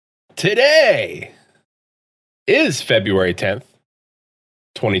Today is February 10th,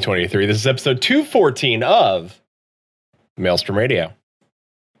 2023. This is episode 214 of Maelstrom Radio.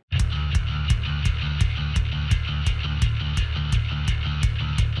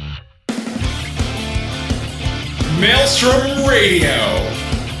 Maelstrom Radio.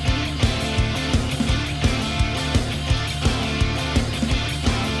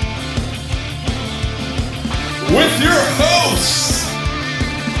 With your hosts,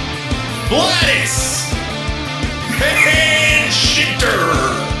 Gladys and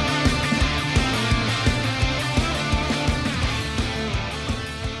Shitter.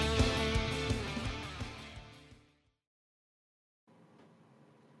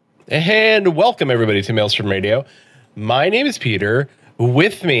 And welcome everybody to Maelstrom Radio. My name is Peter.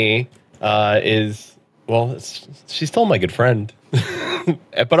 With me she's still my good friend,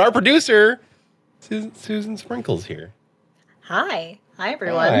 but our producer, Susan Sprinkles here. Hi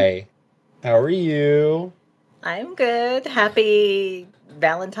everyone. Hi. How are you? I'm good. Happy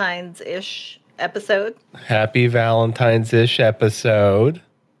Valentine's-ish episode. Happy Valentine's-ish episode.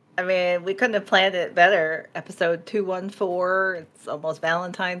 I mean, we couldn't have planned it better. Episode 214. It's almost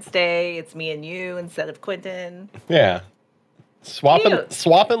Valentine's Day. It's me and you instead of Quentin. Yeah.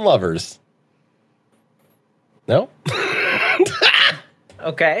 Swapping lovers. No?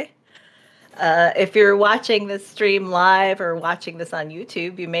 Okay. If you're watching this stream live or watching this on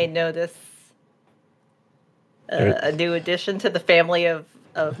YouTube, you may notice a new addition to the family of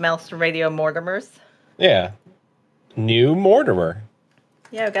Maelstrom Radio Mortimers. Yeah. New Mortimer.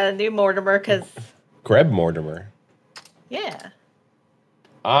 Yeah, we got a new Mortimer because... Greb Mortimer. Yeah.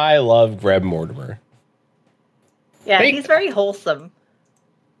 I love Greb Mortimer. Yeah, he's very wholesome.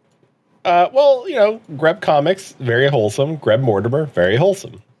 Greb Comics, very wholesome. Greb Mortimer, very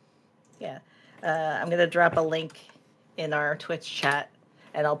wholesome. Yeah. I'm going to drop a link in our Twitch chat,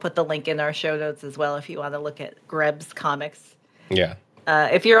 and I'll put the link in our show notes as well if you want to look at Greb's comics. Yeah.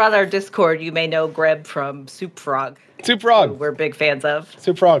 If you're on our Discord, you may know Greb from Soup Frog. Soup Frog. We're big fans of.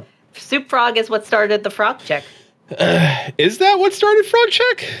 Soup Frog. Soup Frog is what started the Frog Check. Is that what started Frog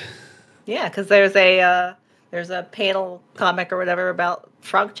Check? Yeah, because there's a panel comic or whatever about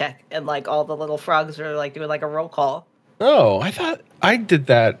Frog Check, and like all the little frogs are like doing like a roll call. Oh, I thought I did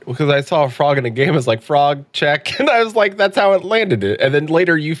that because I saw a frog in a game as like Frog Check, and I was like, that's how it landed it. And then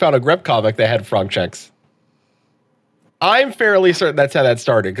later you found a Greb comic that had Frog Checks. I'm fairly certain that's how that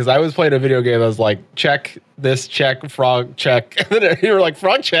started because I was playing a video game. I was like, check this, check, frog check. And then you were like,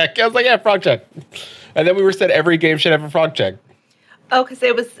 frog check. I was like, yeah, frog check. And then we were said every game should have a frog check. Oh, because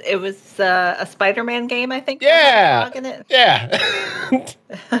it was a Spider-Man game, I think. Yeah. Frog in it. Yeah.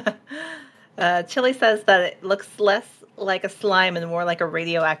 Chili says that it looks less like a slime and more like a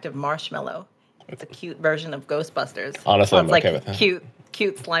radioactive marshmallow. It's a cute version of Ghostbusters. Honestly, I'm okay with that.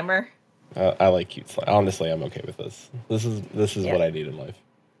 Cute Slimer. I like cute slime. Honestly, I'm okay with this. This is what I need in life.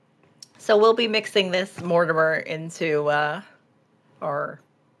 So we'll be mixing this Mortimer into our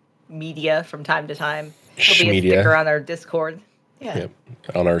media from time to time. It'll be a sticker on our Discord. Yeah. Yep.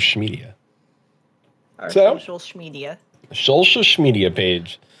 On our Schmedia. Our social Schmedia. Social Schmedia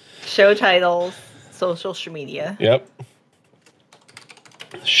page. Show titles, social Schmedia. Yep.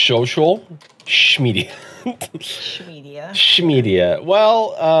 Social Schmedia. Schmedia.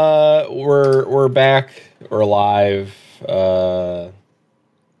 Well, we're back. We're live.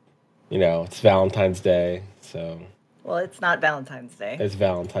 It's Valentine's Day, so. Well, it's not Valentine's Day. It's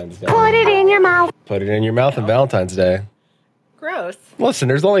Valentine's Day. Put it in your mouth. Put it in your mouth on Valentine's Day. Gross. Listen,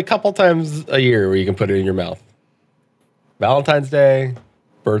 there's only a couple times a year where you can put it in your mouth. Valentine's Day,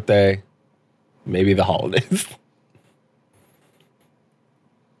 birthday, maybe the holidays.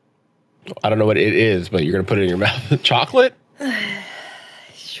 I don't know what it is, but you're going to put it in your mouth. Chocolate?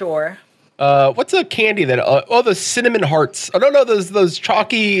 Sure. What's a candy that... the cinnamon hearts. Oh, no, those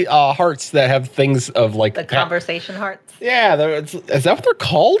chalky hearts that have things of like... The conversation hearts? Yeah, is that what they're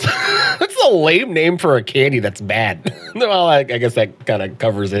called? That's a lame name for a candy that's bad. Well, I guess that kind of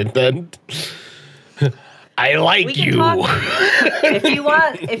covers it then. I like you.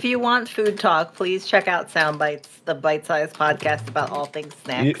 If you want food talk, please check out Sound Bites, the bite-sized podcast about all things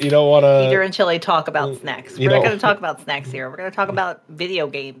snacks. You don't want to... Peter and Chili talk about snacks. We're not going to talk about snacks here. We're going to talk about video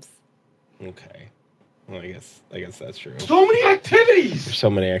games. Okay. Well, I guess that's true. So many activities! There's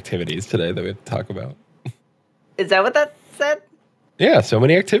so many activities today that we have to talk about. Is that what that said? Yeah, so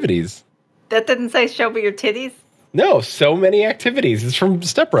many activities. That didn't say show me your titties? No, so many activities. It's from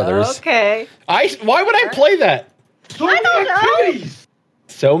Step Brothers. Okay. Why would I play that? So many activities!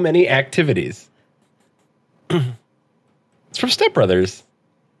 So many activities. It's from Step Brothers.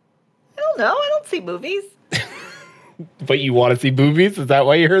 I don't know. I don't see movies. But you want to see boobies? Is that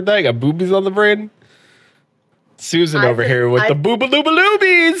why you heard that? You got boobies on the brain? Susan over here with the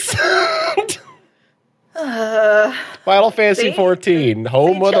boobaloobaloobies. Final Fantasy 14,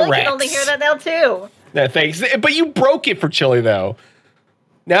 home of the Rex. I can only hear that now too. No, thanks. But you broke it for Chili though.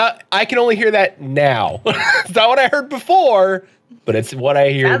 Now I can only hear that now. It's not what I heard before, but it's what I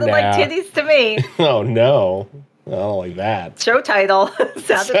hear Sounded now. like titties to me. Oh no, I don't like that. Show title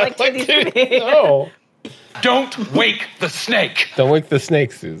sounded like titties to me. No. Don't wake the snake. Don't wake the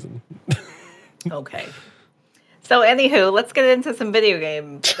snake, Susan. Okay. So, anywho, let's get into some video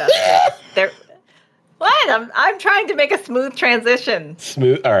game stuff. What? I'm trying to make a smooth transition.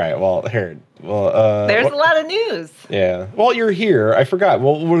 Smooth. All right. Well, here. Well, there's a lot of news. Yeah. Well, you're here. I forgot.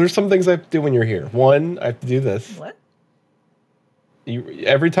 Well, there's some things I have to do when you're here. One, I have to do this. What?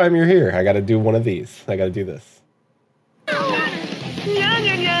 Every time you're here, I got to do one of these. I got to do this.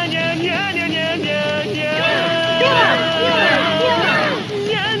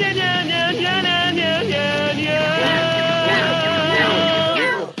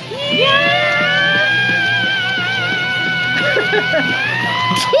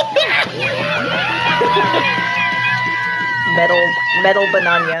 Metal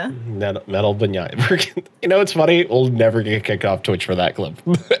banana. Metal banana. You know, it's funny. We'll never get kicked off Twitch for that clip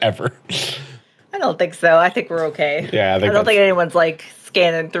ever. I don't think so. I think we're okay. Yeah, I don't think anyone's like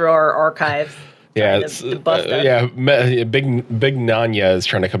scanning through our archives. Yeah, it's big Nanya is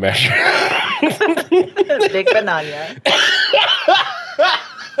trying to come after. Big banana.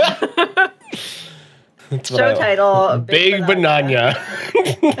 Show title: Big Banana.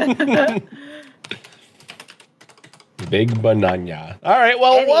 Big Banana. All right.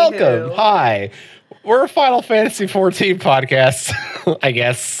 Well, welcome. Hi. We're a Final Fantasy 14 podcast, I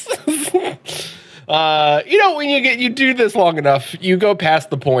guess. You know, when you do this long enough, you go past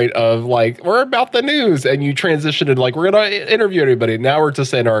the point of like, we're about the news, and you transition to like, we're going to interview everybody. Now we're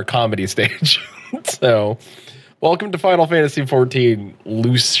just in our comedy stage. So, welcome to Final Fantasy 14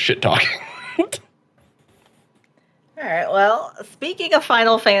 loose shit talking. All right. Well, speaking of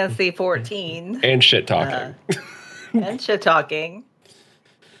Final Fantasy 14 and shit talking, and shit talking,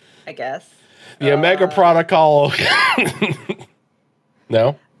 I guess the Omega Protocol.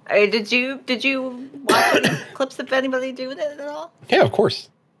 No. Did you watch any clips of anybody doing it at all? Yeah, of course.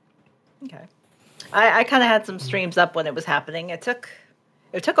 Okay. I kind of had some streams up when it was happening. It took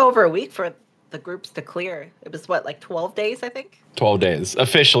over a week for the groups to clear. It was what, like 12 days, I think? 12 days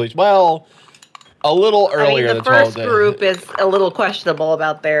officially. Well, a little earlier than 12 days. The first group is a little questionable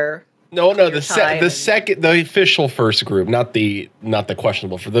about their the official first group, not the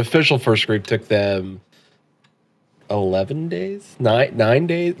questionable. For the official first group took them 11 days, 9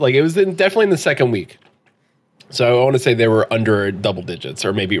 days. Like it was definitely in the second week. So I want to say they were under double digits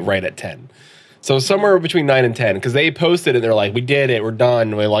or maybe right at 10. So somewhere between 9 and 10, because they posted and they're like, we did it, we're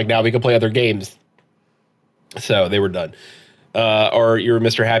done. We're like, now we can play other games. So they were done. Or you're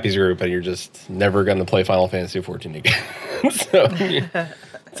Mr. Happy's group and you're just never going to play Final Fantasy 14 again. So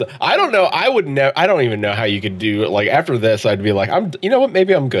I don't know. I don't even know how you could do it. Like after this, I'd be like, you know what?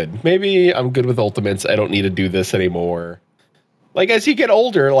 Maybe I'm good. Maybe I'm good with Ultimates. I don't need to do this anymore. Like as you get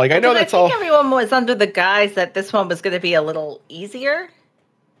older, like I know that's all. I think everyone was under the guise that this one was going to be a little easier.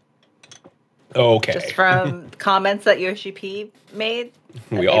 Okay. Just from comments that Yoshi P made.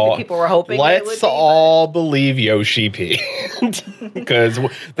 People were hoping. Let's all believe Yoshi P, because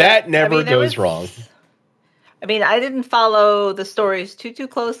that never goes wrong. I mean, I didn't follow the stories too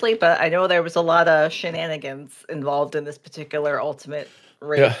closely, but I know there was a lot of shenanigans involved in this particular Ultimate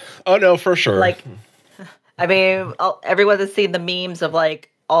race. Yeah. Oh no, for sure. Like, I mean, everyone has seen the memes of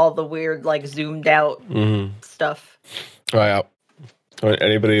like all the weird, like zoomed out stuff. Oh yeah.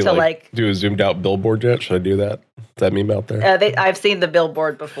 Anybody do a zoomed out billboard yet? Should I do that? Is that meme out there? I've seen the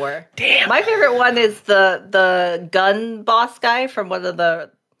billboard before. Damn. My favorite one is the gun boss guy from one of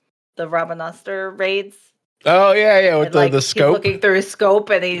the Rabanastre raids. Oh yeah, with and, the scope. He's looking through his scope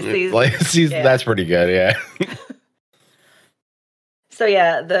and he sees That's pretty good, yeah. So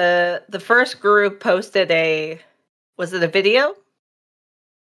yeah, the first group posted was it a video?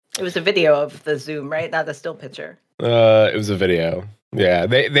 It was a video of the Zoom, right? Not a still picture. It was a video. Yeah,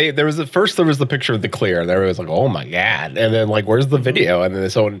 there was the picture of the clear, and everybody was like, "Oh my god!" And then like, "Where's the video?" And then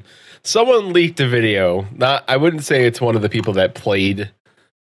someone leaked a video. I wouldn't say it's one of the people that played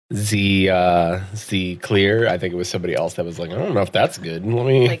Z clear. I think it was somebody else that was like, "I don't know if that's good."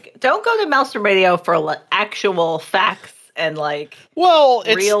 Don't go to Maelstrom Radio for actual facts and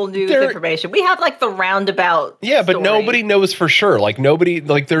real news information. We have the roundabout. Yeah, but story. Nobody knows for sure. Like nobody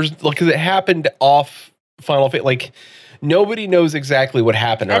there's because it happened off Final Fantasy. Like nobody knows exactly what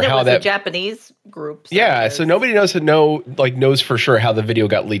happened and or it how was that a Japanese group. So nobody knows for sure how the video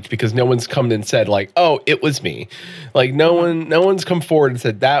got leaked because no one's come and said like, oh, it was me. Like no one's come forward and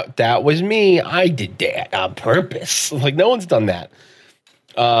said that was me. I did that on purpose. Like no one's done that.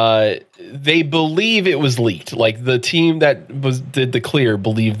 They believe it was leaked. Like the team that did the clear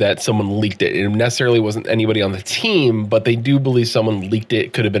believed that someone leaked it. It necessarily wasn't anybody on the team, but they do believe someone leaked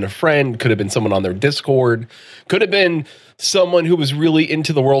it. Could have been a friend, could have been someone on their Discord, could have been someone who was really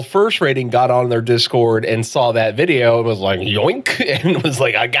into the world first rating, got on their Discord and saw that video and was like, yoink, and was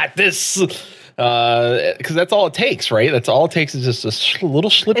like, I got this. Because that's all it takes, right? That's all it takes is just a little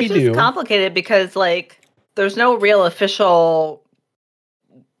slippy do. It's complicated because like there's no real official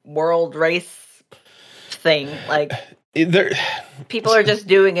world race thing. Like people are just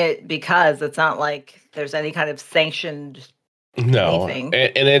doing it because it's not like there's any kind of sanctioned anything.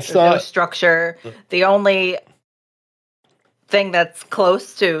 And it's there's not no structure. The only thing that's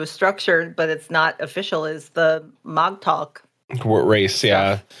close to structured but it's not official is the Mog Talk race stuff.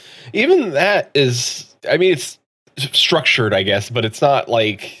 Yeah, even that is, I mean, it's structured, I guess, but it's not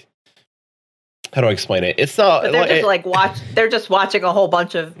like, how do I explain it? It's not. But they're they're just watching a whole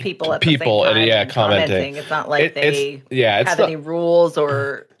bunch of people at the same time and commenting. It's not like they have not, any rules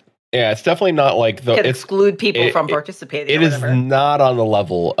or. Yeah, it's definitely not like can exclude people from participating. It is not on the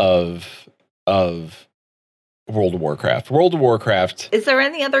level of World of Warcraft. World of Warcraft. Is there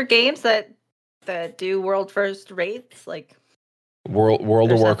any other games that do world first rates like World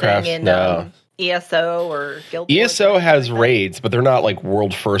of Warcraft? No. ESO or Guild ESO has raids, but they're not like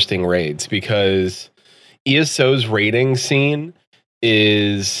world firsting raids because ESO's raiding scene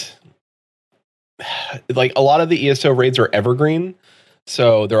is like a lot of the ESO raids are evergreen.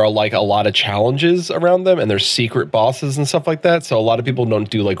 So there are like a lot of challenges around them and there's secret bosses and stuff like that. So a lot of people don't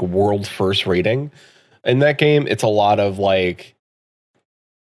do like world first raiding in that game. It's a lot of like,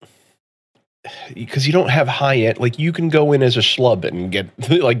 because you don't have high end, like you can go in as a schlub and get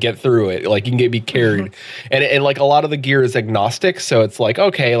through it, like you can be carried, and like a lot of the gear is agnostic, so it's like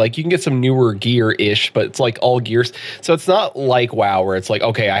okay, like you can get some newer gear ish, but it's like all gears, so it's not like WoW where it's like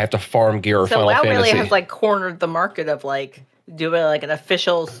okay, I have to farm gear or Final Fantasy. So WoW really has like cornered the market of like doing like an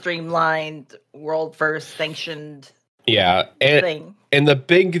official streamlined world first sanctioned thing. And the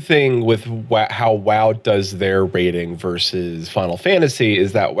big thing with how WoW does their raiding versus Final Fantasy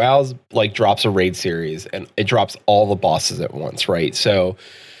is that WoW's like drops a raid series and it drops all the bosses at once, right? So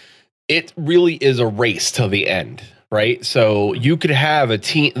it really is a race till the end, right? So you could have a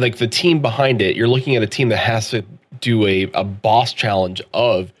team, like the team behind it, you're looking at a team that has to do a boss challenge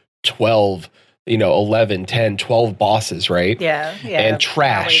of 12 11, 10, 12 bosses, right? Yeah. And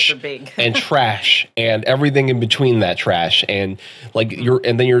trash and trash and everything in between that trash. And like you're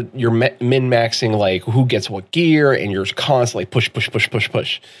min-maxing like who gets what gear and you're constantly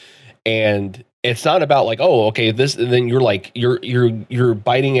push. And it's not about like, oh, okay, this, and then you're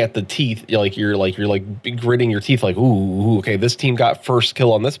biting at the teeth. You're gritting your teeth like, ooh, okay, this team got first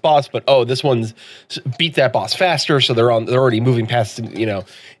kill on this boss, but oh, this one's beat that boss faster. So they're already moving past,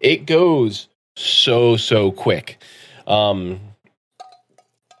 it goes so quick. And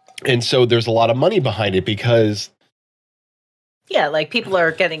so there's a lot of money behind it because like people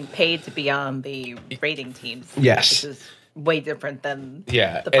are getting paid to be on the rating teams. Yes. Which is way different than the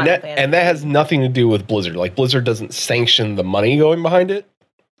and that has nothing to do with Blizzard. Like Blizzard doesn't sanction the money going behind it.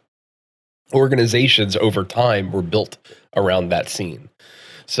 Organizations over time were built around that scene.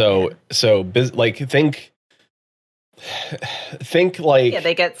 So think like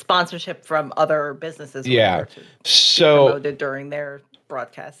they get sponsorship from other businesses. So promoted during their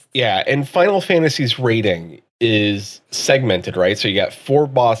broadcasts. And Final Fantasy's rating is segmented, right? So you got 4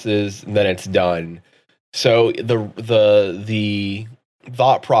 bosses, and then it's done. So the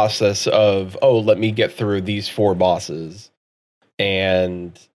thought process of let me get through these 4 bosses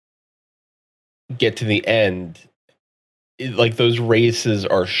and get to the end. Like those races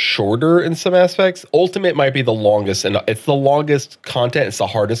are shorter in some aspects. Ultimate might be the longest, and it's the longest content. It's the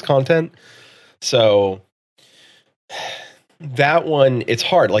hardest content. So that one, it's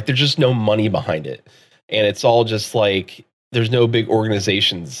hard. Like there's just no money behind it, and it's all just like there's no big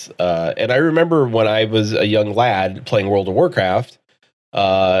organizations. And I remember when I was a young lad playing World of Warcraft,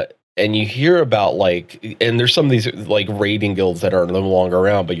 and you hear about like, and there's some of these like raiding guilds that are no longer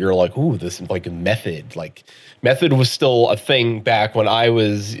around, but you're like, ooh, this is like a Method. Like Method was still a thing back when I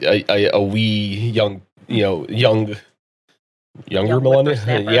was a wee young millennial,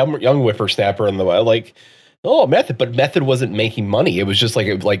 young whippersnapper in the like. Oh, Method, but Method wasn't making money. It was just like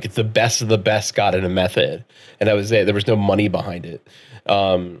the best of the best got in a Method, and that was it. There was no money behind it.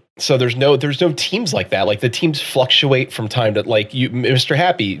 So there's no teams like that. Like the teams fluctuate from time to like Mr.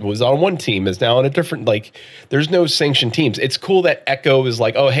 Happy was on one team, is now on a different. Like there's no sanctioned teams. It's cool that Echo is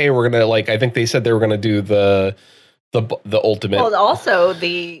like, oh hey, we're gonna like. I think they said they were gonna do the ultimate. Well, also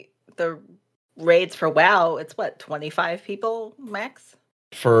the raids for WoW. It's what 25 people max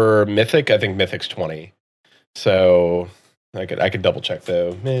for Mythic. I think Mythic's 20. So I could double check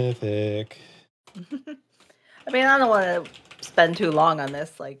though. Mythic. I mean, I don't want to spend too long on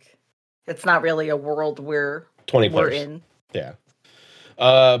this. Like, it's not really a world we're 20 players. in. Yeah.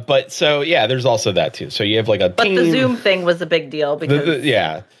 But so yeah, there's also that too. So you have like a but team. The Zoom thing was a big deal because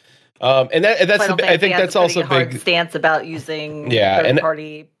yeah. And that's I think that's also a hard big stance about using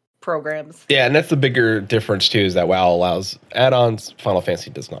third-party programs. Yeah, and that's the bigger difference too, is that WoW allows add-ons, Final Fantasy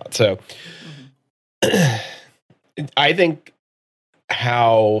does not. So I think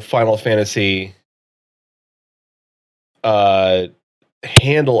how Final Fantasy how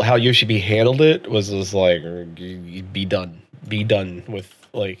Yoshi handled it was just like be done with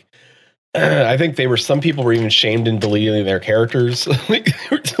like I think some people were even shamed in deleting their characters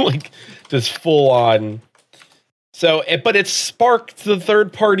like just full on. So but it sparked the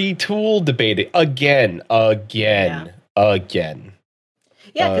third party tool debate again. Yeah,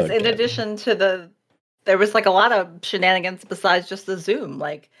 because in addition to there was like a lot of shenanigans besides just the Zoom.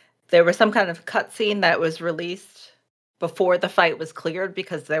 Like there was some kind of cutscene that was released before the fight was cleared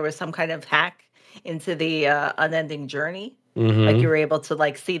because there was some kind of hack into the unending journey. Mm-hmm. Like you were able to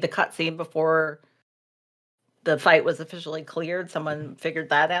like see the cutscene before the fight was officially cleared. Someone figured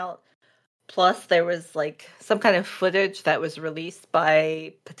that out. Plus, there was like some kind of footage that was released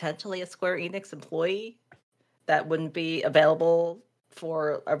by potentially a Square Enix employee that wouldn't be available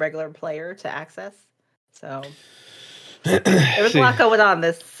for a regular player to access. So there was a lot going on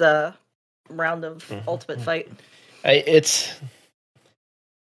this round of Ultimate Fight. It's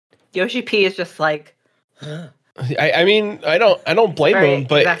Yoshi P is just like. I mean, I don't blame him,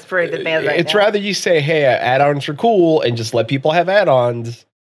 but exasperated man right it's now. rather you say, hey, add-ons are cool, and just let people have add-ons,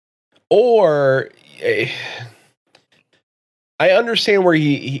 or I understand where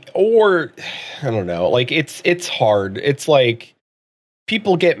or I don't know, like it's hard. It's like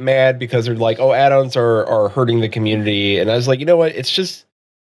people get mad because they're like, oh, add-ons are hurting the community, and I was like, you know what? It's just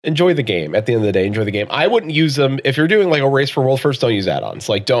enjoy the game. At the end of the day, enjoy the game. I wouldn't use them if you're doing like a race for world first. Don't use add-ons.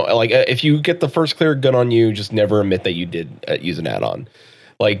 Like if you get the first clear gun on you, just never admit that you did use an add-on.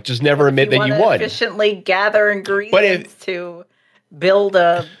 Like just never admit that you won. Efficiently gather ingredients to build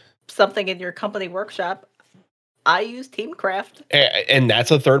something in your company workshop. I use Teamcraft, and that's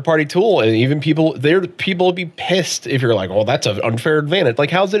a third-party tool. And even people will be pissed if you're like, "Oh, that's an unfair advantage."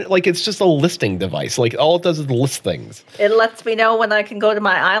 Like, how's it? Like, it's just a listing device. Like, all it does is list things. It lets me know when I can go to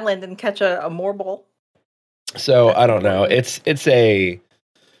my island and catch a morble. So I don't know. It's a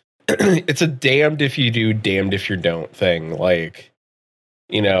it's a damned if you do, damned if you don't thing. Like,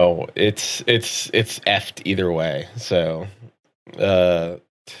 you know, it's effed either way. So I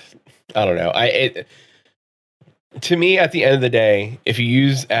don't know. To me, at the end of the day, if you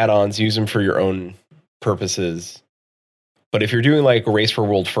use add-ons, use them for your own purposes. But if you're doing like a race for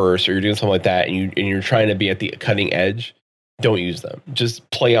world first, or you're doing something like that, and you're trying to be at the cutting edge, don't use them. Just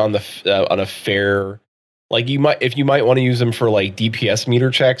play on a fair. Like you might want to use them for like DPS meter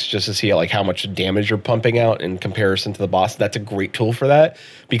checks, just to see like how much damage you're pumping out in comparison to the boss. That's a great tool for that,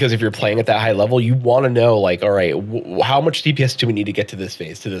 because if you're playing at that high level, you want to know like, all right, how much DPS do we need to get to this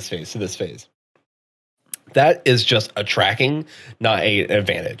phase, to this phase, to this phase. That is just a tracking, not an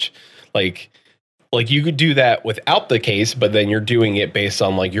advantage. Like you could do that without the case, but then you're doing it based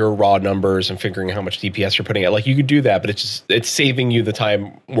on like your raw numbers and figuring how much DPS you're putting out. Like you could do that, but it's saving you the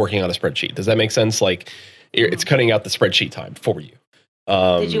time working on a spreadsheet. Does that make sense? Like it's cutting out the spreadsheet time for you.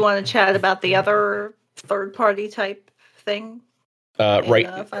 Did you want to chat about the other third-party type thing?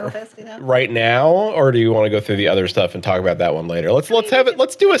 Final Fantasy now? Right now, or do you want to go through the other stuff and talk about that one later? Let's have it.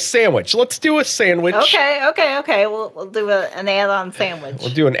 Let's do a sandwich. Okay. We'll do an add-on sandwich. We'll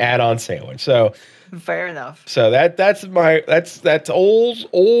do an add-on sandwich. So fair enough. So that's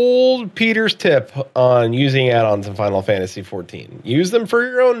old Peter's tip on using add-ons in Final Fantasy 14. Use them for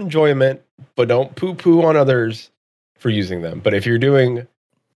your own enjoyment, but don't poo-poo on others for using them. But if you're doing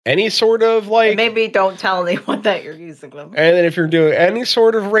any sort of like, maybe don't tell anyone that you're using them. And then if you're doing any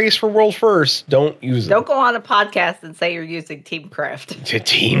sort of race for world first, don't use them. Don't go on a podcast and say you're using Teamcraft. To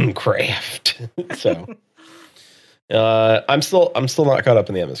Teamcraft. So I'm still not caught up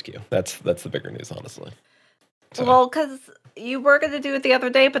in the MSQ. That's the bigger news, honestly. So. Well, because you were going to do it the other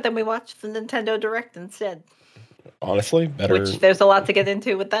day, but then we watched the Nintendo Direct instead. Honestly, better. Which there's a lot to get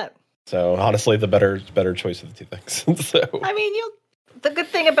into with that. So honestly, the better choice of the two things. So I mean, the good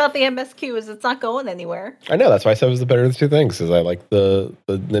thing about the MSQ is it's not going anywhere. I know, that's why I said it was the better of the two things, because I like the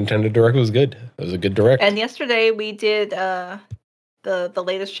Nintendo Direct was good. It was a good Direct. And yesterday we did the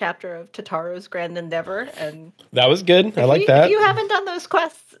latest chapter of Totaro's Grand Endeavor, and that was good. I like that. If you haven't done those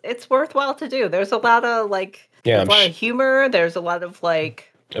quests, it's worthwhile to do. There's a lot of there's a lot of humor. There's a lot of I'm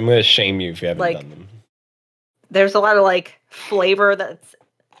gonna shame you if you haven't done them. There's a lot of flavor that's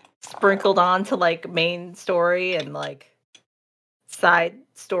sprinkled onto main story and side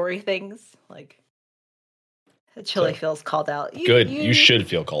story things. Chili feels called out. You should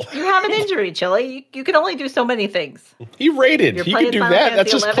feel called. You have an injury, Chili. You can only do so many things. He raided. He can do that.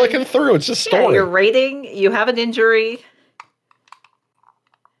 That's just clicking through. It's just story. You're raiding. You have an injury.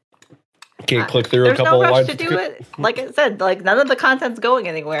 Can't click through a couple of lines. There's no rush to do it. Like I said, none of the content's going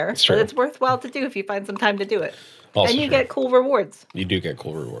anywhere. That's true. But it's worthwhile to do if you find some time to do it. Also and you get cool rewards. You do get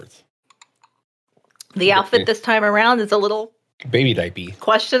cool rewards. The outfit this time around is a little baby diaper.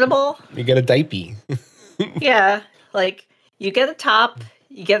 Questionable. You get a diaper. Yeah, you get a top,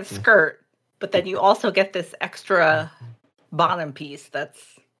 you get a skirt, but then you also get this extra bottom piece that's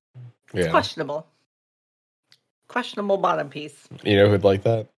questionable. Questionable bottom piece. You know who'd like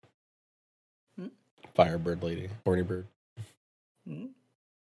that? Firebird lady, horny bird.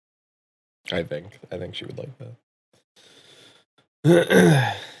 I think she would like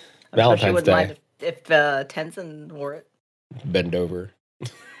that. Valentine's Day. Mind if Tenzin wore it. Bend over.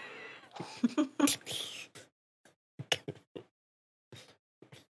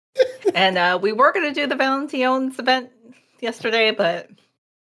 And we were going to do the Valentiones event yesterday, but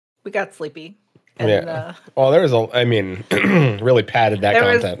we got sleepy. And, well, there was really padded that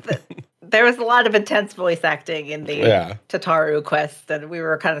content. There was a lot of intense voice acting in the Tataru quest, and we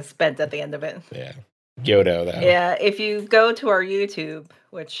were kind of spent at the end of it. Yeah. Yodo, though. Yeah, if you go to our YouTube,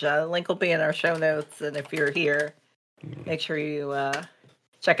 which link will be in our show notes, and if you're here, make sure you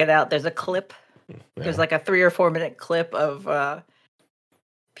check it out. There's a clip. Yeah. There's a 3 or 4 minute clip of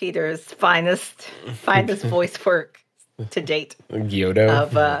Peter's finest voice work to date. Yodo.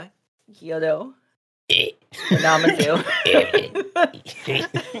 Of Yodo. Namazu.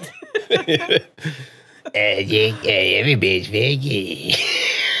 Everybody's very good.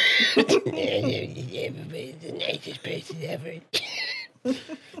 Everybody's the nicest person ever.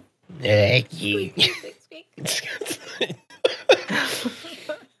 I like you.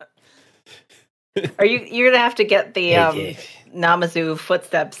 You're gonna have to get the Namazu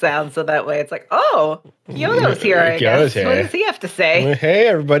footstep sound so that way it's oh, Yodo's here, I guess. Here. What does he have to say? Well, hey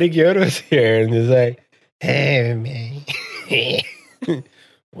everybody, Yodo's here, and he's like, hey man.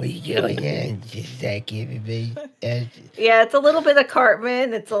 What are you doing there? Just everybody. Yeah, it's a little bit of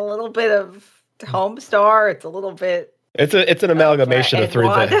Cartman, it's a little bit of Homestar, it's a little bit. It's an amalgamation of 3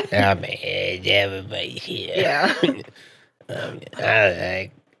 things. Oh man, everybody's here. Yeah. I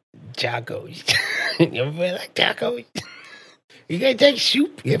like tacos. You ever like tacos? You guys like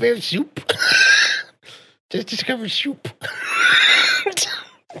soup? You ever have soup? Just discovered soup.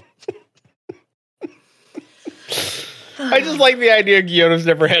 I just like the idea Gyoto's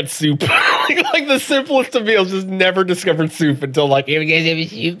never had soup. like the simplest of meals, just never discovered soup until you guys ever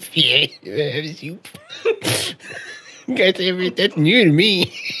soup? Yeah, you ever have soup? You guys ever? That's new to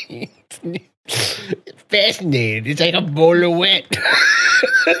me. It's fascinating. It's like a bowl of wet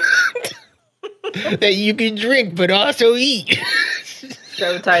that you can drink but also eat.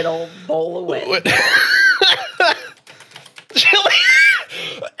 Show title: Bowl of Wet.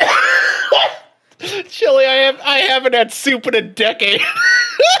 Chili, I haven't had soup in a decade.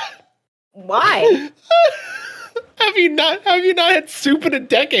 Why? Have you not had soup in a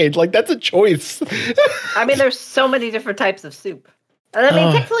decade? That's a choice. I mean, there's so many different types of soup. And I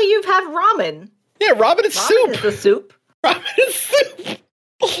mean, technically you've had ramen. Yeah, ramen is soup. Ramen is a soup. Ramen is soup.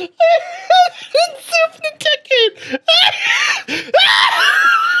 I haven't had soup in a decade.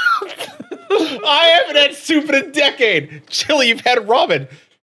 I haven't had soup in a decade. Chili, you've had ramen.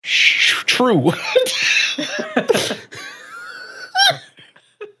 True.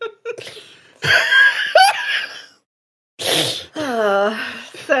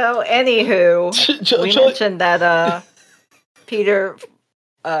 So, anywho, we mentioned that Peter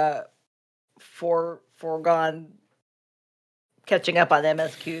foregone catching up on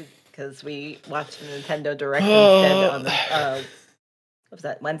MSQ because we watched the Nintendo Direct instead on the what was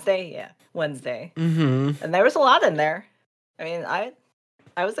that, Wednesday? Yeah, Wednesday. Mm-hmm. And there was a lot in there. I mean, I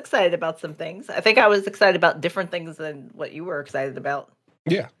was excited about some things. I think I was excited about different things than what you were excited about.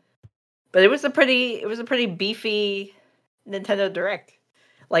 Yeah. But it was a pretty beefy Nintendo Direct.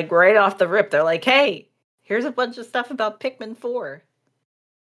 Like right off the rip, they're like, "Hey, here's a bunch of stuff about Pikmin 4."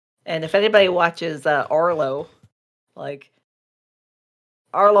 And if anybody watches Arlo, like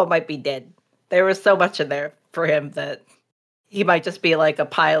Arlo might be dead. There was so much in there for him that he might just be like a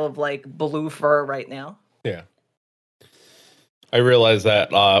pile of like blue fur right now. Yeah. I realized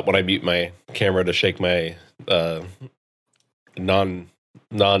that when I mute my camera to shake my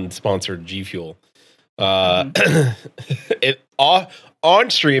non-sponsored G Fuel. It on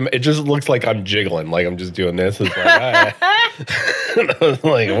stream, it just looks like I'm jiggling, like I'm just doing this. It's like, I was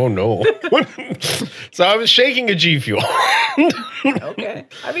like, oh no. So I was shaking a G Fuel. Okay.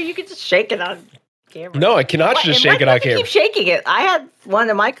 I mean, you could just shake it on camera. No, I cannot just shake it on camera. Keep shaking it. I had one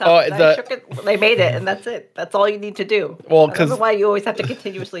in my cup. I shook it. They made it, and that's it. That's all you need to do. Well, I don't know why you always have to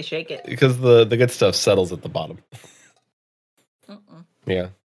continuously shake it. Because the good stuff settles at the bottom. Yeah.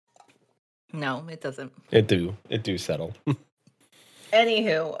 No, it doesn't. It do settle.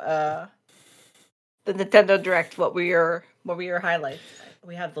 Anywho, the Nintendo Direct. What were your highlights?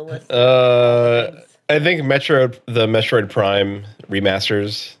 We have the list. I think the Metroid Prime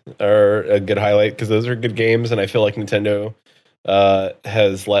remasters are a good highlight because those are good games, and I feel like Nintendo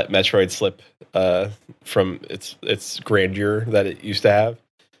has let Metroid slip from its grandeur that it used to have.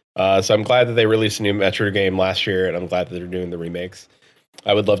 So I'm glad that they released a new Metroid game last year, and I'm glad that they're doing the remakes.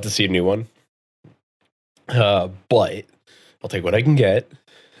 I would love to see a new one, but I'll take what I can get.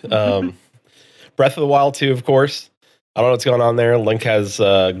 Breath of the Wild 2, of course. I don't know what's going on there. Link has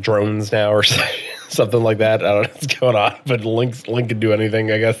drones now or something like that. I don't know what's going on, but Link can do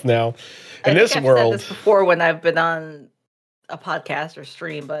anything, I guess, now. In this world, I've said this before when I've been on a podcast or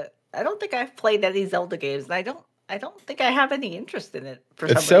stream, but I don't think I've played any Zelda games, and I don't think I have any interest in it.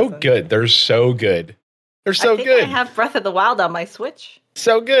 It's so good. They're so good. They're so good. I have Breath of the Wild on my Switch.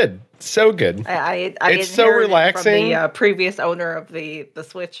 So good. So good. It's so relaxing. From the previous owner of the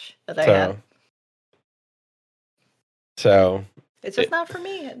Switch that I had. So it's just not for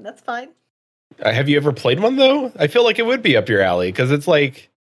me, and that's fine. Have you ever played one though? I feel like it would be up your alley because it's like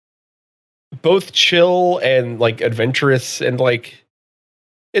both chill and like adventurous and like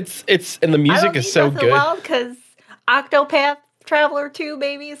it's and the music is so good. Because Octopath Traveler 2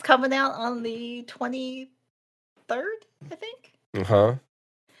 maybe is coming out on the 23rd, I think.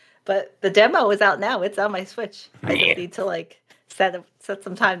 But the demo is out now. It's on my Switch. I just need to like set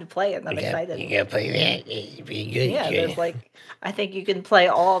some time to play it, and I'm excited. You gotta play that. It'd be good. Yeah, there's like I think you can play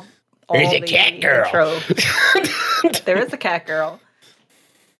all There's a cat girl. There is a cat girl.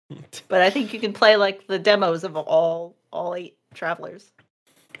 But I think you can play like the demos of all 8 travelers.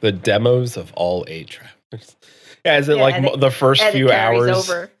 The demos of all 8 travelers. Yeah, is it like the first few hours?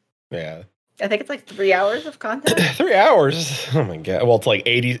 Over. Yeah. I think it's like 3 hours of content. 3 hours? Oh my god. Well, it's like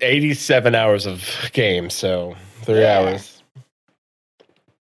 87 hours of game, so 3 hours.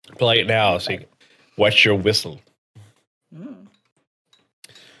 Play it now so you can wet your whistle.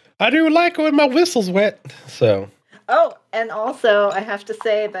 I do like when my whistle's wet. So. Oh, and also I have to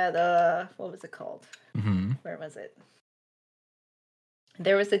say that what was it called? Where was it?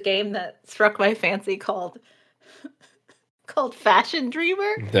 There was a game that struck my fancy called Fashion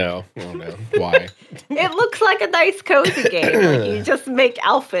Dreamer. No, oh no. Why? It looks like a nice cozy game. Like you just make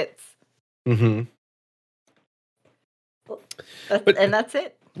outfits. And that's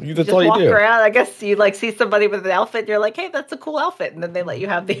it. That's all you do. Walk around. I guess you like see somebody with an outfit. And you're like, hey, that's a cool outfit, and then they let you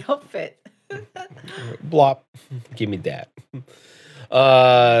have the outfit. Blop. Give me that.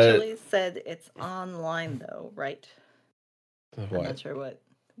 Julie said it's online though, right? What? I'm not sure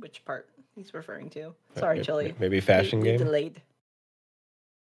which part he's referring to. Sorry, Chili. Maybe fashion game? Delayed.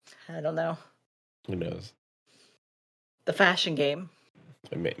 I don't know. Who knows? The fashion game.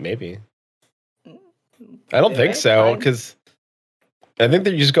 Maybe. I don't think so, because I think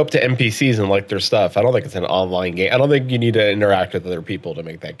that you just go up to NPCs and like their stuff. I don't think it's an online game. I don't think you need to interact with other people to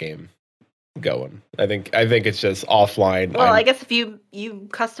make that game going. I think it's just offline. Well, I guess if you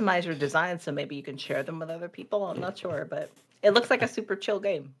customize your designs, so maybe you can share them with other people. I'm not sure, but it looks like a super chill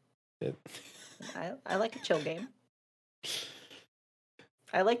game. I like a chill game.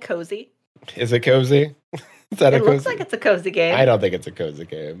 I like cozy. Is it cozy? It looks like it's a cozy game. I don't think it's a cozy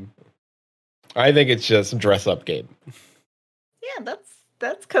game. I think it's just a dress-up game. Yeah,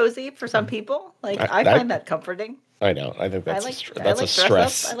 that's cozy for some people. Like I find that comforting. I know. I think that's a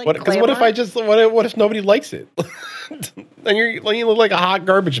stress. Like because what if nobody likes it? Then you look like a hot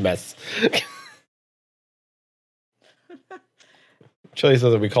garbage mess. Chili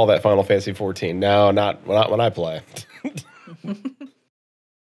says that we call that Final Fantasy 14. No, not when I play.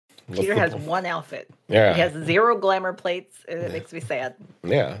 Peter has one outfit. Yeah. He has 0 glamour plates, and it makes me sad.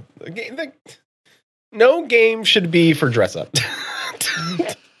 Yeah. No game should be for dress up.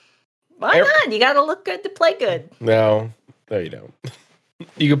 Why not? You got to look good to play good. No, you don't.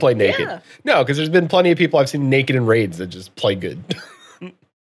 You can play naked. Yeah. No, because there's been plenty of people I've seen naked in raids that just play good.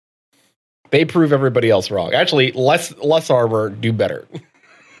 They prove everybody else wrong. Actually, less armor, do better.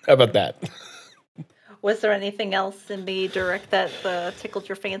 How about that? Was there anything else in the direct that tickled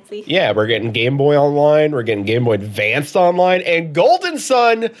your fancy? Yeah, we're getting Game Boy Online. We're getting Game Boy Advanced Online. And Golden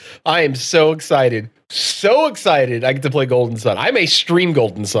Sun, I am so excited. So excited I get to play Golden Sun. I may stream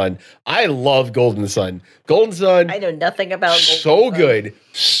Golden Sun. I love Golden Sun. Golden Sun. I know nothing about Golden So Sun. good.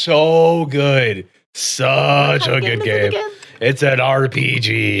 So good. Such a good game. It's an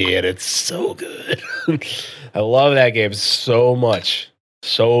RPG and it's so good. I love that game so much.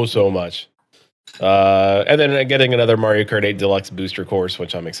 So much. And then getting another Mario Kart 8 Deluxe booster course,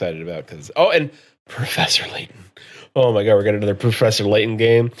 which I'm excited about because and Professor Layton. Oh my god, we're getting another Professor Layton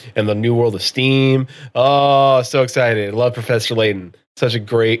game and the New World of Steam. Oh, so excited. Love Professor Layton. Such a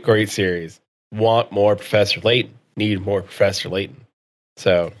great series. Want more Professor Layton. Need more Professor Layton.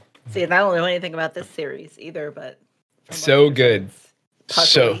 So See, and I don't know anything about this series either, but so good.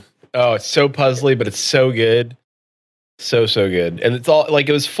 Puzzly. It's so puzzly, but it's so good. So good. And it's all like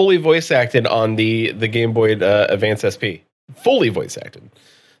it was fully voice acted on the Game Boy Advance SP. Fully voice acted.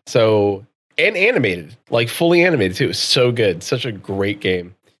 So and animated. Like fully animated too. It was so good. Such a great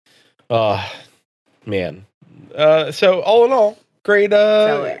game. Man. So all in all, great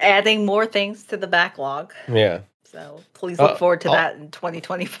so adding more things to the backlog. Yeah. So please look forward to that in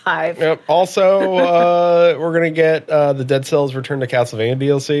 2025. Yep. Also, we're gonna get the Dead Cells Return to Castlevania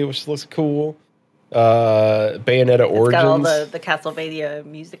DLC, which looks cool. Bayonetta Origins. It's got all the Castlevania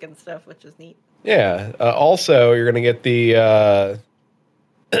music and stuff, which is neat. Yeah. Also, you're gonna get the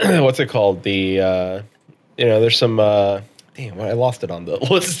what's it called? The there's some damn, I lost it on the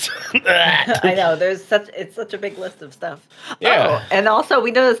list. I know it's such a big list of stuff. Yeah. Oh, and also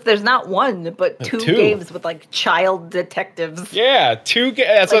we noticed there's not one but two games with like child detectives. Yeah, that's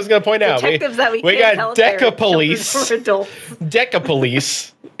what I was gonna point out. Detectives that we got can't tell if they're Decapolice. children or adults.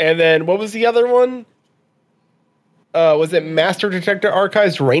 Decapolice. And then what was the other one? Was it Master Detective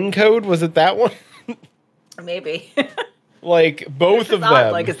Archives Raincode? Was it that one? Maybe. Like both of them.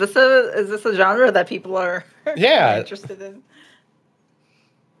 Odd. Like, is this a genre that people are interested in?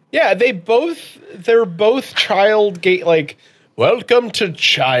 Yeah, they're both child game. Like, welcome to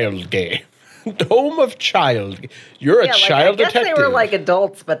Child Game, home of child. You're a child detective. I guess they were like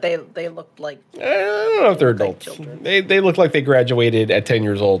adults, but they looked like. I don't know if they're adults. Like they look like they graduated at 10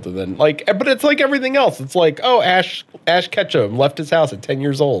 years old, and then but it's like everything else. It's like, oh, Ash Ketchum left his house at 10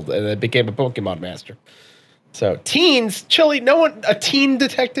 years old and then became a Pokemon master. So teens, chilly. No one, a teen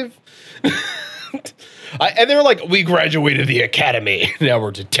detective. And they're like, we graduated the academy. Now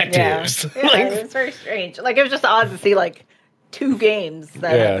we're detectives. Yeah, it was very strange. Like it was just odd to see like two games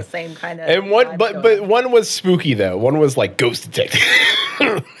that had the same kind of. And one, but one was spooky though. One was like Ghost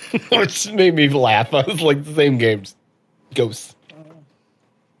Detective, which made me laugh. I was like, the same games, ghosts.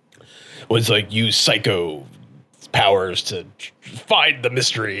 Was like use psycho powers to find the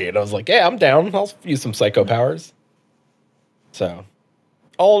mystery, and I was like, yeah, I'm down. I'll use some psycho powers. So,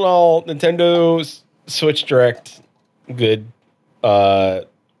 all in all, Nintendo Switch Direct, good.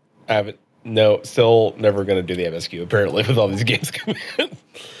 Still never gonna do the MSQ apparently with all these games coming in.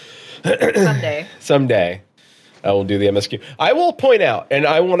 Someday, I will do the MSQ. I will point out, and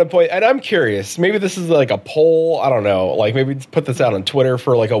I'm curious. Maybe this is like a poll. I don't know. Like maybe put this out on Twitter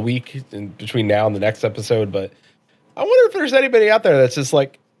for like a week in between now and the next episode, but. I wonder if there's anybody out there that's just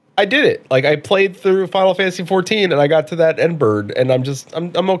like, I did it. Like I played through Final Fantasy 14 and I got to that end bird and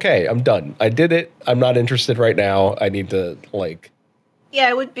I'm okay. I'm done. I did it. I'm not interested right now. I need to like. Yeah,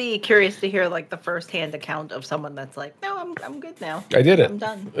 I would be curious to hear like the firsthand account of someone that's like, no, I'm good now. I did it. I'm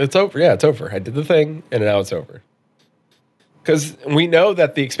done. It's over. Yeah, it's over. I did the thing and now it's over. Because we know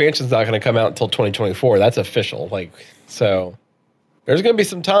that the expansion's not going to come out until 2024. That's official. Like, so. There's going to be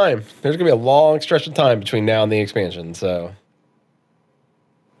some time. There's going to be a long stretch of time between now and the expansion. So,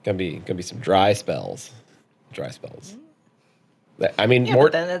 gonna be some dry spells. I mean, more.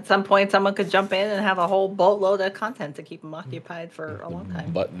 But then at some point, someone could jump in and have a whole boatload of content to keep them occupied for a long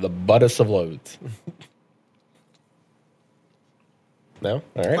time. But the buttest of loads. No,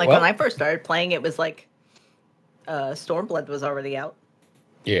 all right. Like when I first started playing, it was like Stormblood was already out.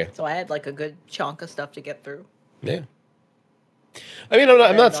 Yeah. So I had like a good chunk of stuff to get through. Yeah. I mean,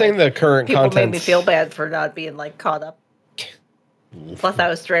 I'm not saying the current content. People made me feel bad for not being like caught up. Plus, I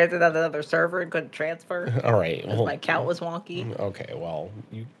was stranded on another server and couldn't transfer. All right, well, my count was wonky. Okay, well,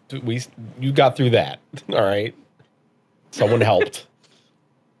 you got through that. All right, someone helped.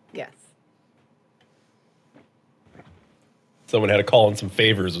 Yes. Someone had to call in some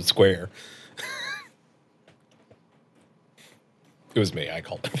favors with Square. It was me. I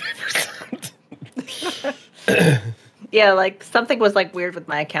called in favors. Yeah, like something was like weird with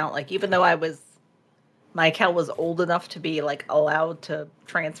my account. Like even though my account was old enough to be like allowed to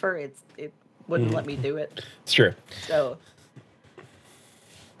transfer, it wouldn't let me do it. It's true. So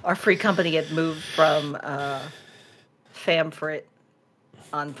our free company had moved from Famfrit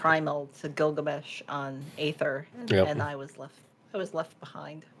on Primal to Gilgamesh on Aether, Yep. and I was left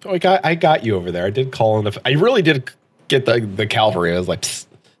behind. Oh, I got you over there. I did call in. I really did get the cavalry. I was like, psst,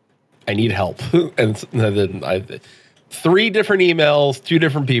 I need help. And then 3 different emails, 2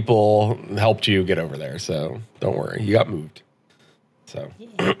 different people helped you get over there. So don't worry, you got moved. So,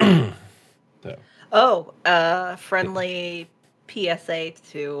 so. Oh, friendly PSA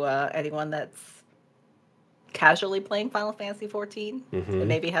to anyone that's casually playing Final Fantasy 14 and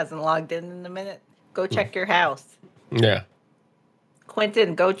maybe hasn't logged in a minute. Go check your house. Yeah.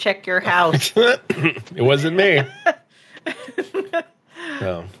 Quentin, go check your house. It wasn't me.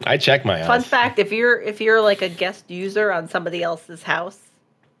 No, I check my house. Fun fact: if you're like a guest user on somebody else's house,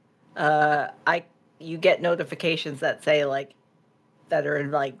 you get notifications that say like that are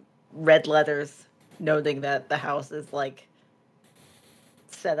in like red letters noting that the house is like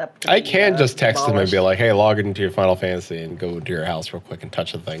set up. I can just text them and be demolished. like, "Hey, log into your Final Fantasy and go into your house real quick and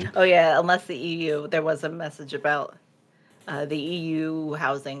touch the thing." Oh yeah, unless the EU, there was a message about the EU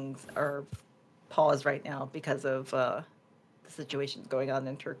housings are paused right now because of the situations going on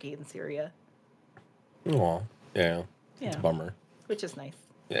in Turkey and Syria. Oh, yeah. It's Yeah, a bummer. which is nice.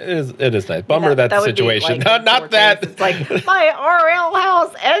 It is nice. Bummer that the would be, situation. like, in Not 4 that. days. It's like my RL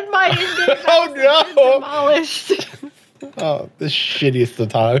house and my in-game house Oh, has been no. demolished. Oh, the shittiest of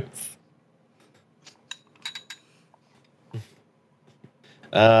times.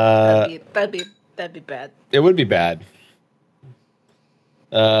 That'd be bad. It would be bad.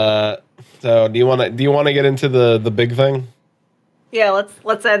 So do you want to get into the big thing? Yeah,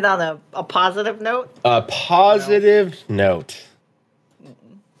 let's end on a positive note. A positive note.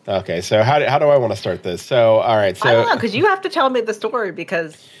 Okay, so how do I want to start this? So all right, so I don't know, because you have to tell me the story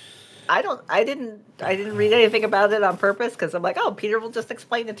because I didn't read anything about it on purpose because I'm like, oh, Peter will just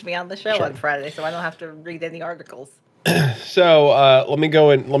explain it to me on the show Sure. on Friday, so I don't have to read any articles. So let me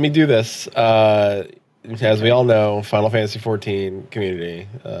do this. As we all know, Final Fantasy 14 community,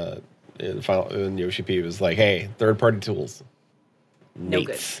 and Yoshi P was like, "Hey, third-party tools, No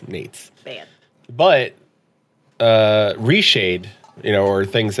good. Nate's." Bad. But reshade, or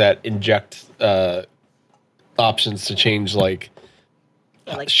things that inject options to change like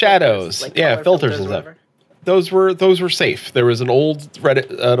Yeah, like shadows, filters, like yeah, color filters and or stuff. whatever. Those were safe. There was an old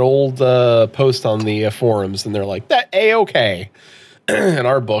post on the forums, and they're like, "That a-okay." In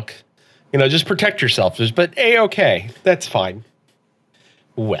our book, just protect yourself. But a-okay, that's fine.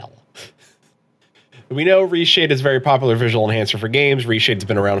 Well, we know Reshade is a very popular visual enhancer for games. Reshade's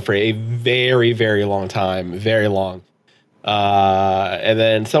been around for a very, very long time, very long. And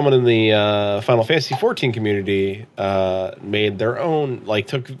then someone in the Final Fantasy 14 community made their own,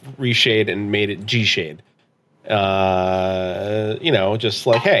 took Reshade and made it G-Shade. Just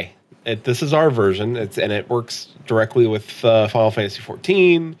like, hey, this is our version. And it works directly with Final Fantasy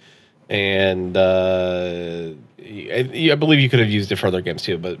 14. And I believe you could have used it for other games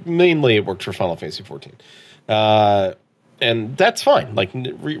too, but mainly it worked for Final Fantasy 14. And that's fine.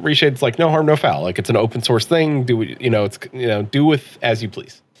 Reshade's no harm, no foul. It's an open source thing. Do with as you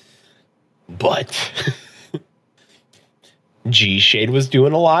please. But G-Shade was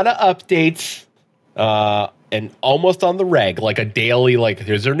doing a lot of updates, and almost on the reg, like a daily,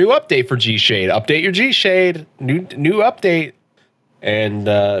 here's our new update for G-Shade. Update your G-Shade. New update. And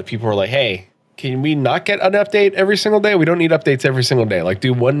people were like, hey, can we not get an update every single day? We don't need updates every single day.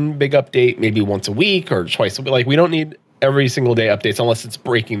 Do one big update maybe once a week or twice a week. We don't need every single day updates unless it's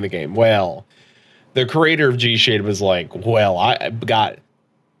breaking the game. Well, the creator of G-Shade was like, well,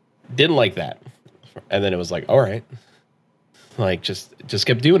 didn't like that. And then it was like, all right. Just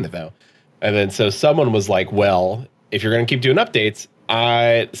kept doing it though. And then so someone was like, well, if you're going to keep doing updates,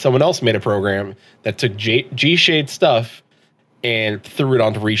 someone else made a program that took G-Shade stuff and threw it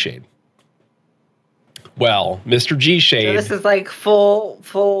onto Reshade. Well, Mr. G-Shade. So this is full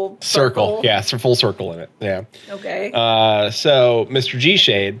circle. Yeah, it's a full circle in it. Yeah. Okay. So Mr.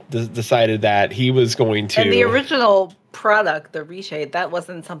 G-Shade decided that he was going to. And the original product, the Reshade, that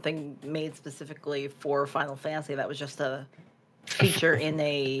wasn't something made specifically for Final Fantasy. That was just a feature in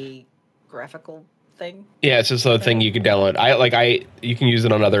a graphical thing. Yeah, it's just a thing you can download. You can use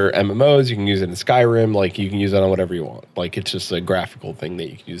it on other MMOs. You can use it in Skyrim. Like, you can use it on whatever you want. Like, it's just a graphical thing that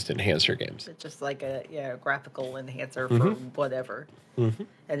you can use to enhance your games. It's just like a graphical enhancer for whatever. Mm-hmm.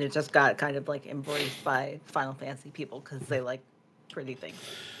 And it just got kind of like embraced by Final Fantasy people because they like pretty things.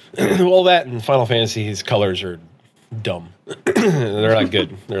 Well, that and Final Fantasy's colors are dumb. They're not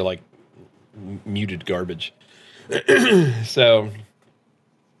good. They're like muted garbage. So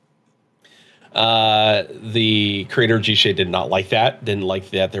the creator of G-Shade did not like that. Didn't like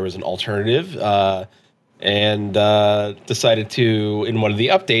that there was an alternative, and decided to, in one of the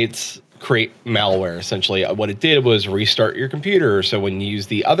updates, create malware. Essentially, what it did was restart your computer. So when you use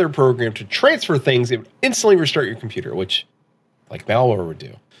the other program to transfer things, it would instantly restart your computer, which, like malware would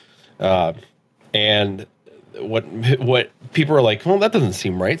do. And what people are like, well, that doesn't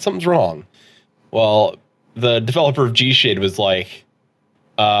seem right. Something's wrong. Well, the developer of G-Shade was like,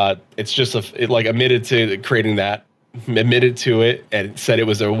 it's just admitted to creating that, admitted to it, and said it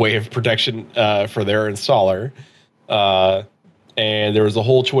was a way of protection for their installer. And there was a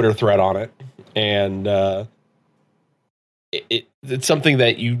whole Twitter thread on it. And it's something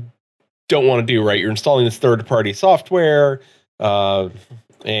that you don't want to do, right? You're installing this third-party software,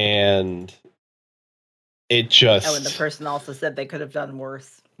 and it just... Oh, and the person also said they could have done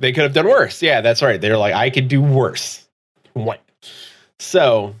worse. They could have done worse. Yeah, that's right. They're like, I could do worse. What?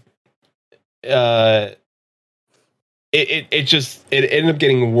 So, it ended up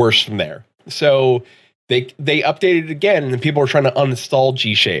getting worse from there. So they updated it again, and people were trying to uninstall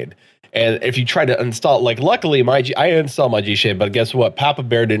G-Shade. And if you try to uninstall, like, luckily I installed my G-Shade, but guess what? Papa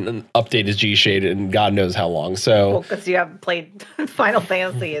Bear didn't update his G-Shade in God knows how long. So, because you haven't played Final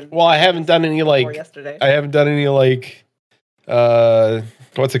Fantasy. Well, I haven't done any yesterday. I haven't done any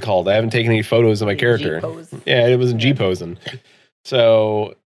what's it called? I haven't taken any photos of my character. G-pose. Yeah, it was in G-posing.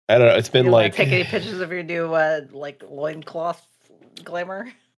 So I don't know. It's been like, take any pictures of your new loincloth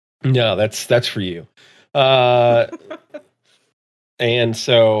glamour? No, that's for you. And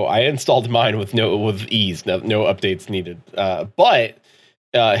so I installed mine with ease, no updates needed. But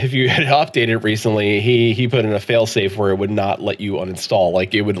if you had updated recently, he put in a failsafe where it would not let you uninstall.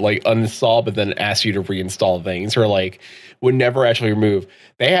 Like, it would like uninstall, but then ask you to reinstall things, or like would never actually remove.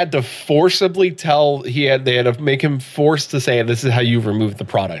 They had to forcibly they had to make him forced to say, this is how you remove the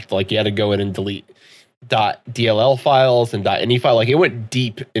product. Like, you had to go in and delete .dll files and .ini file. Like, it went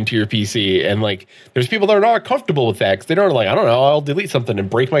deep into your PC, and like, there's people that are not comfortable with that because they don't, like, I don't know, I'll delete something and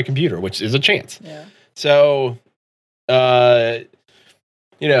break my computer, which is a chance. Yeah. So, the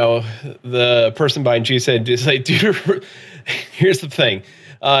person behind G said, here's the thing.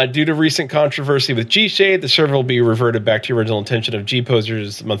 Due to recent controversy with G-Shade, the server will be reverted back to the original intention of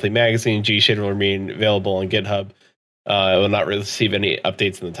G-Posers monthly magazine. G-Shade will remain available on GitHub. It will not receive any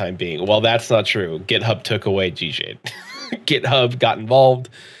updates in the time being. Well, that's not true. GitHub took away G-Shade. GitHub got involved.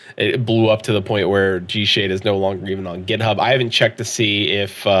 It blew up to the point where G-Shade is no longer even on GitHub. I haven't checked to see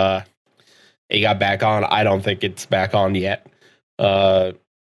if it got back on. I don't think it's back on yet.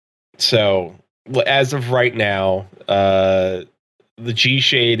 So as of right now, the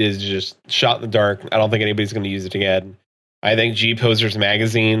G-Shade is just shot in the dark. I don't think anybody's going to use it again. I think G-Posers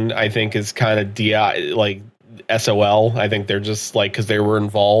magazine, is kind of SOL. I think they're just like, because they were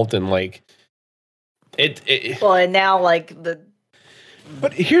involved and like it. Well, and now like the.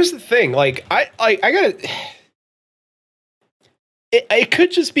 But here's the thing, like I gotta. It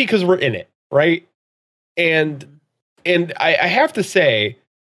could just be because we're in it, right? And I have to say,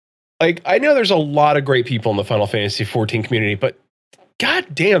 like, I know there's a lot of great people in the Final Fantasy 14 community, but God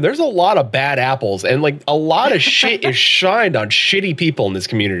damn, there's a lot of bad apples, and like a lot of shit is shined on shitty people in this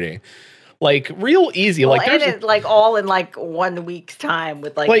community. Like, real easy. Well, like, and it, like, all in like 1 week's time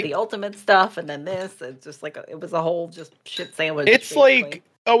with like the ultimate stuff, and then this. It's just like it was a whole just shit sandwich. It's basically like,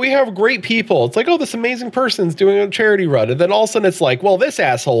 oh, we have great people. It's like, oh, this amazing person's doing a charity run, and then all of a sudden it's like, well, this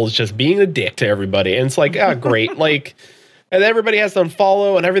asshole is just being a dick to everybody, and it's like, ah, great, like, and everybody has to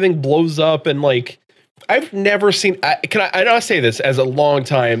unfollow, and everything blows up, and like, I've never seen. I know I say this as a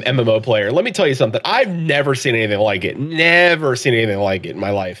longtime MMO player. Let me tell you something. I've never seen anything like it. Never seen anything like it in my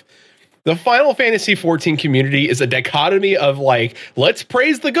life. The Final Fantasy 14 community is a dichotomy of like, let's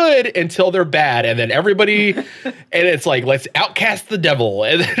praise the good until they're bad, and then everybody, and it's like, let's outcast the devil,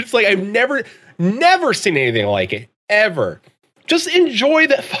 and it's like, I've never seen anything like it ever. Just enjoy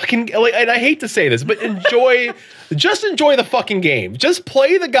that fucking, like, and I hate to say this, but just enjoy the fucking game. Just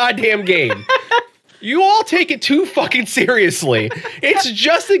play the goddamn game. You all take it too fucking seriously. It's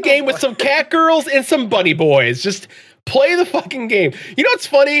just a game with some cat girls and some bunny boys. Just play the fucking game. You know what's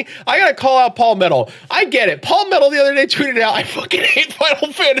funny? I gotta call out Paul Metal. I get it. Paul Metal the other day tweeted out, I fucking hate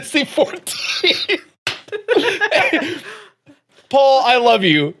Final Fantasy 14. Paul, I love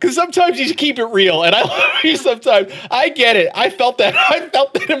you because sometimes you keep it real, and I love you sometimes. I get it. I felt that. I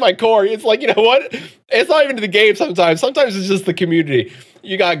felt that in my core. It's like, you know what? It's not even the game sometimes. Sometimes it's just the community.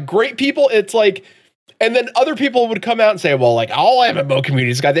 You got great people. It's like, and then other people would come out and say, well, like, all MMO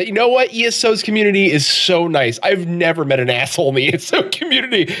communities got that. You know what? ESO's community is so nice. I've never met an asshole in the ESO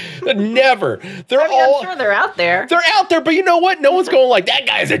community. Never. I'm sure they're out there. They're out there, but you know what? No one's going like, that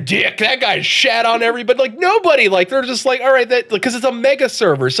guy's a dick. That guy's shat on everybody. Like, nobody. Like, they're just like, all right, that because it's a mega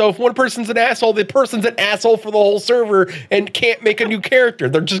server. So if one person's an asshole, the person's an asshole for the whole server and can't make a new character.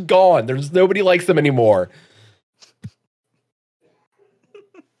 They're just gone. There's nobody likes them anymore.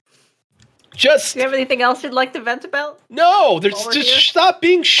 Just, do you have anything else you'd like to vent about? No, there's just stop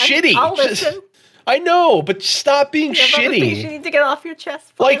being shitty. I'll listen. I know, but stop being shitty. You need to get off your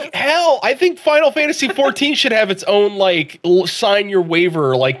chest. Like, hell, I think Final Fantasy 14 should have its own, like, sign your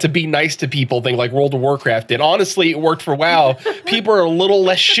waiver, like, to be nice to people thing, like World of Warcraft did. Honestly, it worked for WoW. People are a little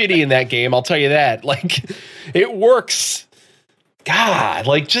less shitty in that game, I'll tell you that. Like, it works. God,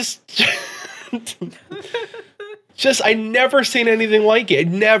 like, just I never seen anything like it.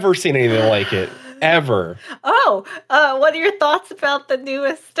 Never seen anything like it. Ever. Oh, what are your thoughts about the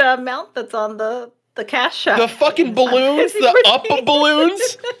newest mount that's on the cash shop? The fucking balloons? The up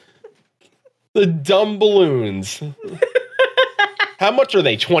balloons? The dumb balloons. How much are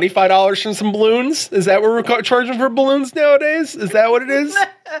they? $25 for some balloons? Is that what we're charging for balloons nowadays? Is that what it is?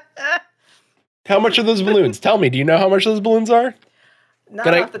 How much are those balloons? Tell me, do you know how much those balloons are?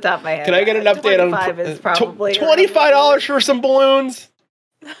 Not off the top of my head. Can I get an update on is probably $25 for some balloons?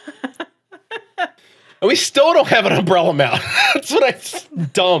 And we still don't have an umbrella mount. That's what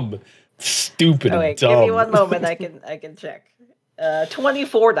dumb. Stupid and dumb. Give me one moment, I can check. $24.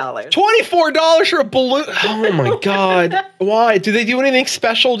 $24 for a balloon. Oh my God. Why? Do they do anything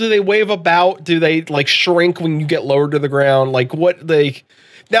special? Do they wave about? Do they like shrink when you get lowered to the ground? Like what they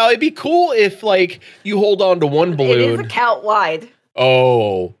now it'd be cool if like you hold on to one balloon. It is a count wide.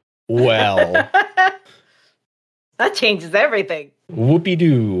 Oh, well. That changes everything.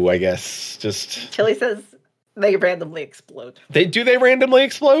 Whoopie-doo, I guess. Just Chili says they randomly explode. Do they randomly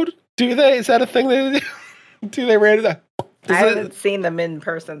explode? Do they? Is that a thing they do? Do they randomly? I haven't seen them in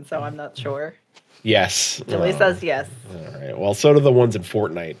person, so I'm not sure. Yes. Chili says yes. All right. Well, so do the ones in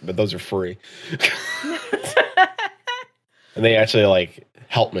Fortnite, but those are free. And they actually like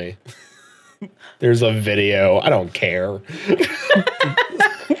help me. There's a video. I don't care.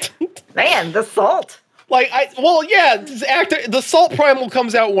 Man, the salt. Like, the Salt Primal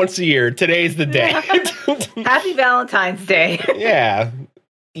comes out once a year. Today's the day. Happy Valentine's Day. Yeah.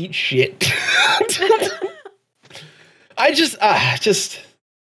 Eat shit. I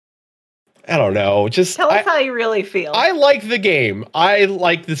don't know. Tell us how you really feel. I like the game. I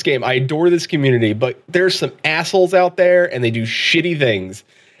like this game. I adore this community, but there's some assholes out there and they do shitty things.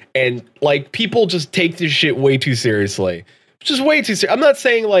 And like people just take this shit way too seriously. Just way too serious. I'm not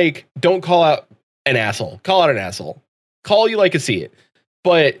saying like don't call out an asshole. Call out an asshole. Call you like a see it.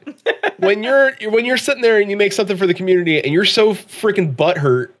 But when you're sitting there and you make something for the community and you're so freaking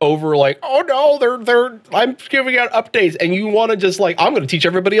butthurt over like, oh no, I'm giving out updates and you want to just like, I'm going to teach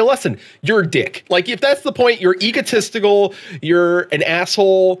everybody a lesson. You're a dick. Like if that's the point, you're egotistical. You're an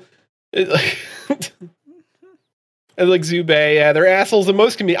asshole. And like Zube, yeah, they're assholes in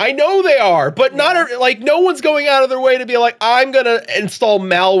most communities. I know they are, but not like no one's going out of their way to be like, I'm gonna install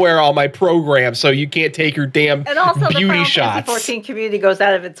malware on my program so you can't take your damn and also beauty the Final shots. Fantasy 14 community goes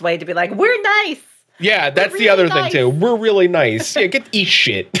out of its way to be like, we're nice. Yeah, that's the other thing too. We're really nice. Yeah, eat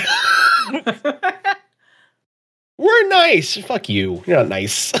shit. We're nice. Fuck you. You're not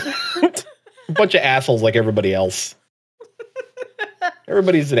nice. A bunch of assholes like everybody else.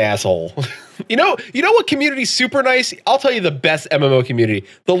 Everybody's an asshole. You know what community's super nice? I'll tell you the best MMO community.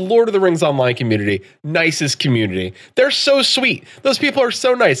 The Lord of the Rings Online community. Nicest community. They're so sweet. Those people are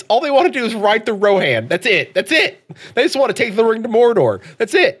so nice. All they want to do is ride the Rohan. That's it. They just want to take the ring to Mordor.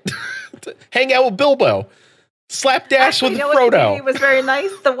 That's it. Hang out with Bilbo. Slapdash with Frodo. It was very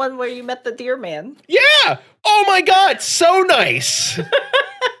nice. The one where you met the deer man. Yeah. Oh my God. So nice.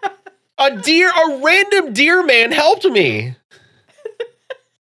 A random deer man helped me.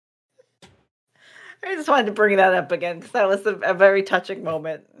 I just wanted to bring that up again because that was a very touching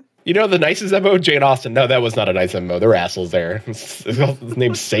moment. You know the nicest MMO? Jane Austen. No, that was not a nice MMO. There were assholes there. His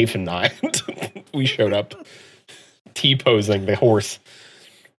name's Safe and Nine. We showed up. T-posing the horse.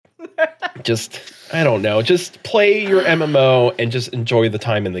 Just, I don't know. Just play your MMO and just enjoy the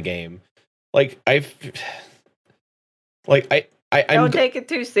time in the game. I'm don't take it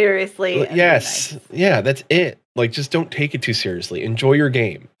too seriously. Yes. Nice. Yeah, that's it. Like, just don't take it too seriously. Enjoy your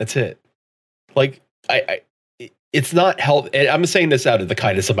game. That's it. Like, it's not help. And I'm saying this out of the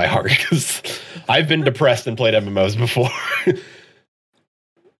kindness of my heart because I've been depressed and played MMOs before.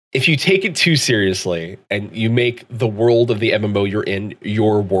 If you take it too seriously and you make the world of the MMO you're in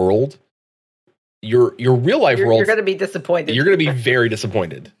your world, your real life world, you're going to be disappointed. You're going to be very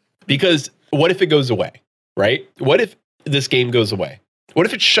disappointed because what if it goes away, right? What if this game goes away? What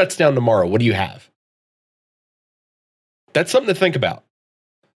if it shuts down tomorrow? What do you have? That's something to think about.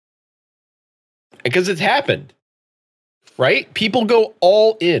 Because it's happened, right? People go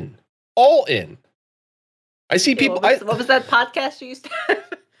all in. I see people. What was that podcast you used to have?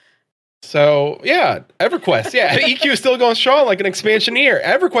 So, yeah, EverQuest. Yeah, EQ is still going strong like an expansion year.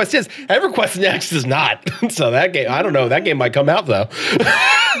 EverQuest is. EverQuest Next is not. So that game, I don't know. That game might come out, though.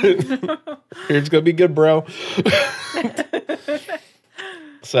 It's going to be good, bro.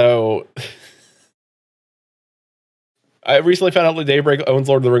 So, I recently found out that Daybreak owns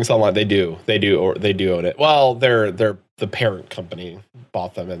Lord of the Rings Online. They do own it. Well, they're the parent company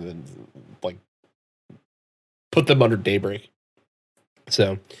bought them and then, like, put them under Daybreak.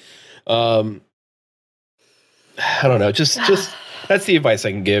 So... I don't know. Just that's the advice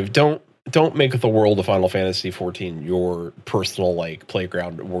I can give. Don't make the world of Final Fantasy 14 your personal like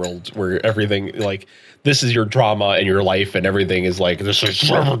playground world where everything like this is your drama and your life and everything is like this is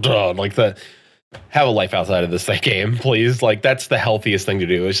forever done. Like have a life outside of this game, please. Like that's the healthiest thing to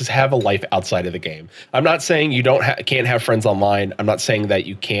do is just have a life outside of the game. I'm not saying you can't have friends online. I'm not saying that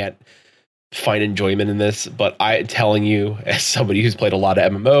you can't find enjoyment in this, but I'm telling you, as somebody who's played a lot of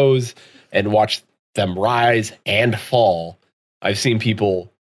MMOs and watched them rise and fall, I've seen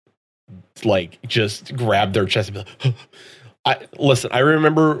people like just grab their chest and be like, listen, I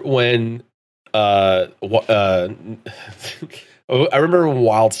remember when I remember when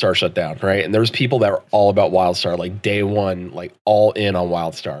WildStar shut down, right? And there was people that were all about WildStar, like day one, like all in on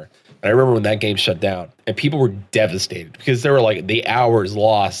WildStar. And I remember when that game shut down and people were devastated because they were like the hours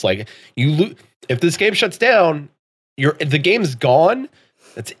lost. Like if this game shuts down, the game's gone.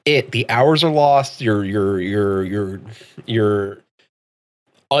 That's it. The hours are lost. Your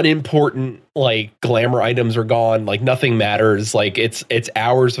unimportant like glamour items are gone. Like nothing matters. Like it's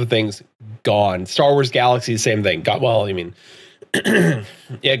hours of things gone. Star Wars Galaxy, same thing.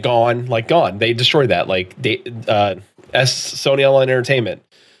 Yeah, gone. Like gone. They destroyed that. Like Sony Online Entertainment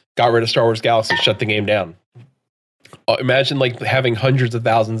got rid of Star Wars Galaxy, shut the game down. Imagine like having hundreds of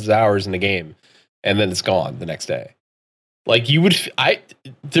thousands of hours in the game and then it's gone the next day. Like you would,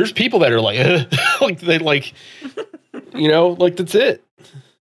 there's people that are like, like they like, like that's it.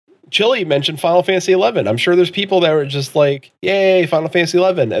 Chili mentioned Final Fantasy 11. I'm sure there's people that were just like, yay, Final Fantasy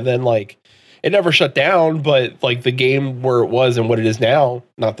 11. And then like, it never shut down, but like the game where it was and what it is now,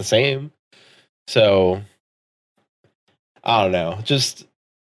 not the same. So I don't know. Just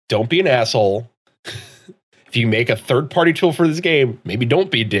don't be an asshole. If you make a third-party tool for this game, maybe don't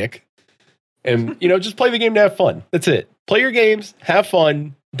be a dick. And, just play the game to have fun. That's it. Play your games, have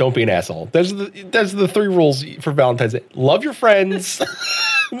fun, don't be an asshole. Those are the 3 rules for Valentine's Day. Love your friends.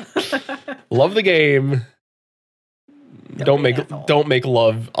 Love the game. Don't make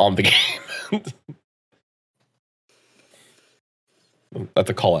love on the game. That's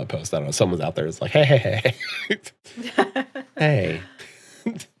a call-out post. I don't know. Someone's out there. It's like, hey. Hey.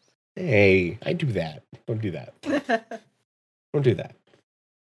 Hey, I do that. Don't do that. Don't do that.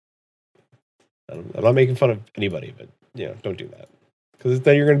 I'm not making fun of anybody, but don't do that. Because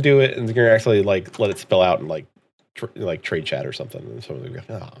then you're going to do it, and you're going to actually like let it spill out and like trade chat or something. And someone will go,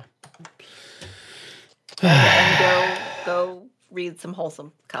 and go read some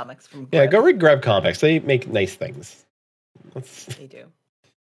wholesome comics from. Yeah, go read Grab Comics. They make nice things. They do.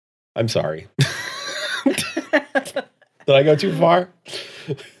 I'm sorry. Did I go too far?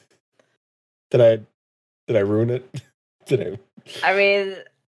 Did I ruin it? I mean,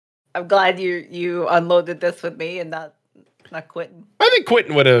 I'm glad you unloaded this with me and not Quentin. I think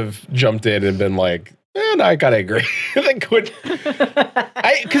Quentin would have jumped in and been like, no, I gotta agree. I think Quentin,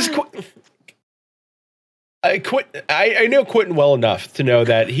 I know Quentin well enough to know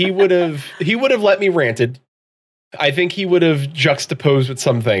that he would have let me ranted. I think he would have juxtaposed with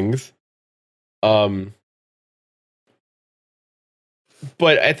some things.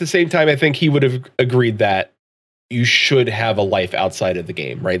 But at the same time, I think he would have agreed that you should have a life outside of the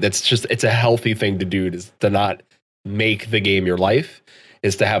game, right? It's a healthy thing to do to not make the game your life,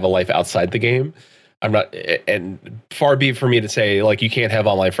 is to have a life outside the game. And far be it for me to say, like, you can't have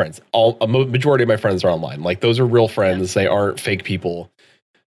online friends. A majority of my friends are online. Like, those are real friends. They aren't fake people.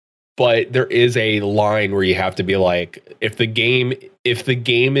 But there is a line where you have to be like, if the game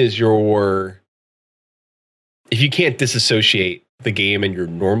is if you can't disassociate the game and your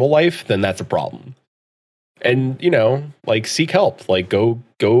normal life, then that's a problem. and like seek help. Like go.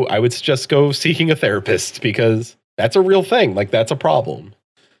 I would suggest go seeking a therapist because that's a real thing. Like that's a problem.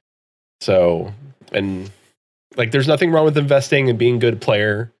 So, and like there's nothing wrong with investing and being a good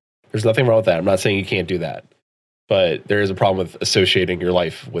player. There's nothing wrong with that. I'm not saying you can't do that, but there is a problem with associating your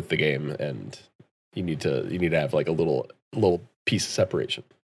life with the game, and you need to have like a little piece of separation.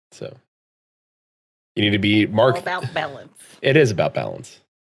 So you need to be All about balance. It is about balance.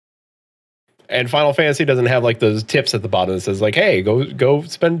 And Final Fantasy doesn't have like those tips at the bottom that says like, "Hey, go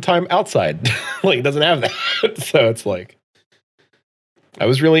spend time outside." Like it doesn't have that. So it's like I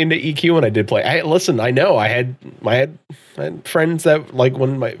was really into EQ when I did play. I know I had friends that like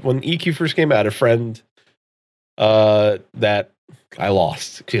when EQ first came out, I had a friend that I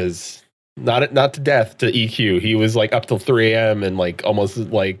lost because not to death to EQ. He was like up till 3 a.m. and like almost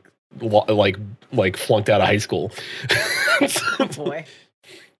like flunked out of high school. Oh boy.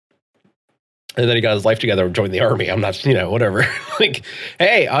 And then he got his life together and joined the army. I'm not, whatever. Like,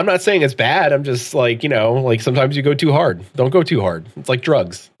 hey, I'm not saying it's bad. I'm just like, like sometimes you go too hard. Don't go too hard. It's like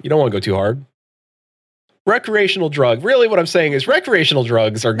drugs. You don't want to go too hard. Recreational drug. Really what I'm saying is recreational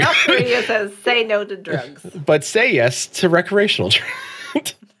drugs are good. South Korea says say no to drugs. But say yes to recreational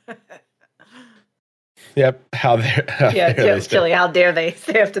drugs. Yep. Chili, how dare they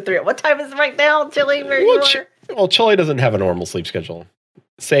stay after 3? What time is it right now, Chili, where you are? Well, Chili doesn't have a normal sleep schedule.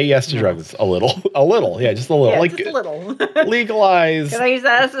 Say yes to drugs a little. Yeah, just a little. Yeah, like just a little. Legalize. Can I use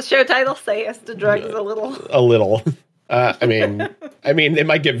that as the show title? Say yes to drugs a little. A little. I mean, it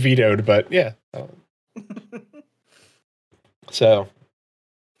might get vetoed, but yeah. So,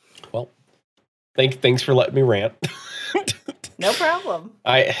 well, thanks for letting me rant. No problem.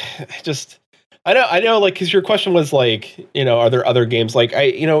 I know, like, because your question was like, are there other games like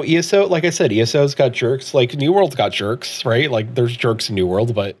ESO? Like I said, ESO's got jerks. Like New World's got jerks, right? Like there's jerks in New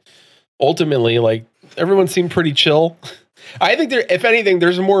World, but ultimately, like everyone seemed pretty chill. I think if anything,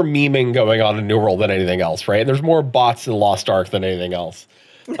 there's more memeing going on in New World than anything else, right? And there's more bots in Lost Ark than anything else.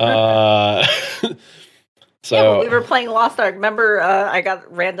 So yeah, when we were playing Lost Ark. Remember, I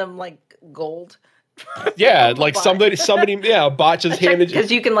got random like gold. Yeah, like somebody, yeah, a bot just handed you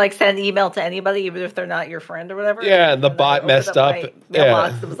because you can like send email to anybody even if they're not your friend or whatever. Yeah, and the bot messed up.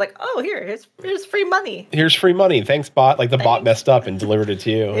 Yeah, it was like, oh, here's free money. Here's free money. Thanks, bot. Like the bot messed up and delivered it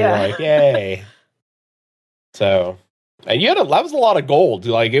to you. And you're like, yay. So, and that was a lot of gold.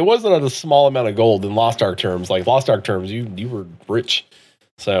 Like it wasn't a small amount of gold in Lost Ark terms. Like Lost Ark terms, you were rich.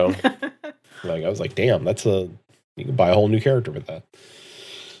 So, like I was like, damn, you can buy a whole new character with that.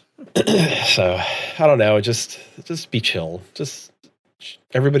 So I don't know. Just be chill. Just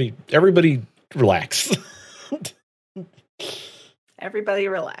everybody relax. Everybody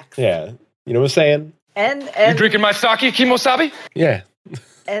relax. Yeah, you know what I'm saying. And you drinking my sake, Kimosabi? Yeah.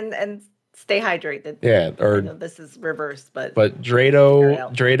 And stay hydrated. Yeah, or I know this is reversed, but Drado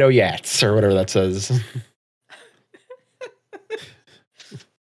Yats or whatever that says. Is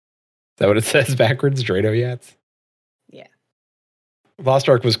that what it says backwards? Drado Yats. Lost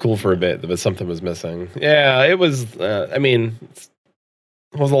Ark was cool for a bit, but something was missing. Yeah, it was. It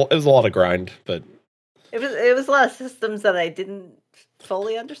was a lot of grind, but it was a lot of systems that I didn't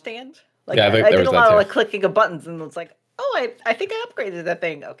fully understand. Like yeah, I did a lot of like clicking of buttons, and it's like, oh, I think I upgraded that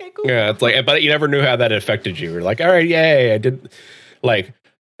thing. Okay, cool. Yeah, it's like, but you never knew how that affected you. You're like, all right, yay, I did. Like,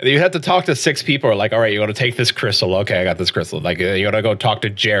 you have to talk to 6 people. Like, all right, you want to take this crystal? Okay, I got this crystal. Like, you want to go talk to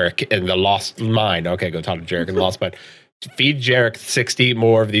Jarek in the Lost Mine? Okay, go talk to Jarek in the Lost Mine. Feed Jarek 60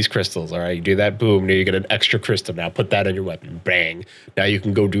 more of these crystals. All right, you do that. Boom. Now you get an extra crystal. Now put that in your weapon. Bang. Now you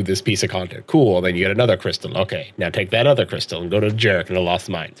can go do this piece of content. Cool. Then you get another crystal. Okay. Now take that other crystal and go to Jarek in the Lost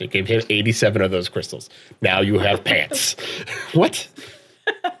Mine. So you gave him 87 of those crystals. Now you have pants. What?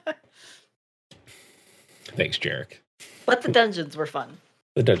 Thanks, Jarek. But the dungeons were fun.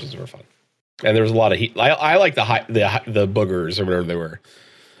 The dungeons were fun, and there was a lot of heat. I like the boogers or whatever they were.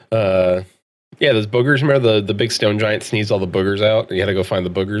 Yeah, those boogers. Remember the big stone giant sneezed all the boogers out, and you had to go find the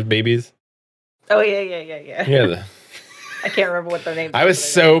boogers babies. Oh yeah. Yeah. I can't remember what their names. I was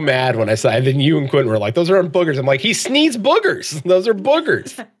so mad when I saw. And then you and Quentin were like, "Those aren't boogers." I'm like, "He sneezed boogers. Those are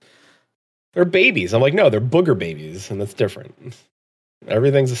boogers. They're babies." I'm like, "No, they're booger babies, and that's different."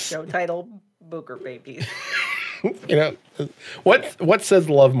 Everything's a show title: Booger Babies. What says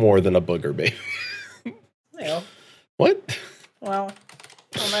love more than a booger baby? Well. What? Well,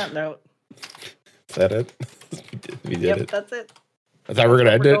 on that note. Is that it? We did it. That's it. That's how we're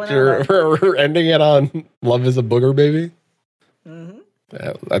gonna end it. We're ending it on "Love Is a Booger Baby." Mm-hmm.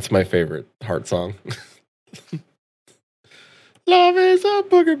 Yeah, that's my favorite heart song. Love is a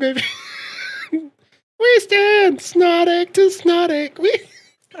booger baby. We stand snottic to snottic.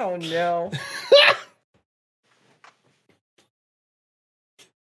 Oh no.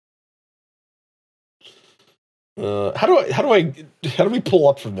 How do we pull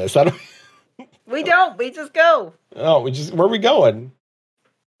up from this? We don't. We just go. Oh, where are we going?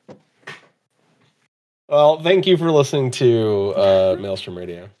 Well, thank you for listening to Maelstrom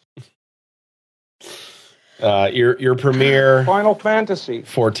Radio. Your premiere Final Fantasy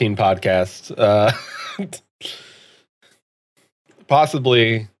 14 podcast.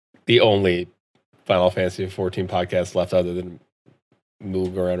 Possibly the only Final Fantasy 14 podcast left other than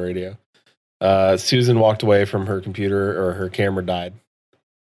Move Around Radio. Susan walked away from her computer, or her camera died.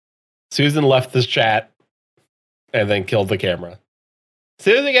 Susan left this chat and then killed the camera.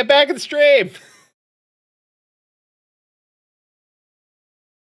 Susan, get back in the stream!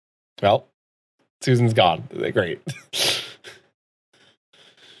 Well, Susan's gone. Great.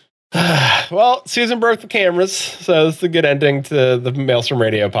 Well, Susan broke the cameras, so it's a good ending to the Maelstrom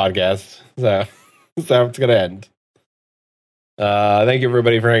Radio podcast. So that's how it's going to end. Thank you,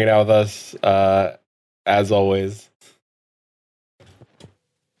 everybody, for hanging out with us. As always,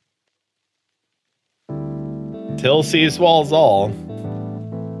 till sea swallows all,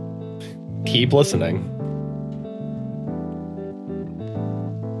 keep listening.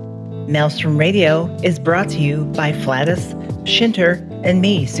 Maelstrom Radio is brought to you by Flatus, Shinter, and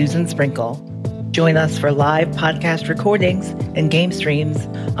me, Susan Sprinkle. Join us for live podcast recordings and game streams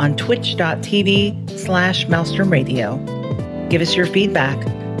on twitch.tv/Maelstrom Radio. Give us your feedback.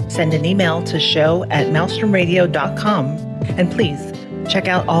 Send an email to show@maelstromradio.com. And please check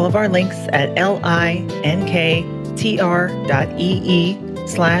out all of our links at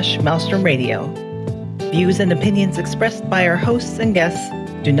linktr.ee/Maelstrom Radio. Views and opinions expressed by our hosts and guests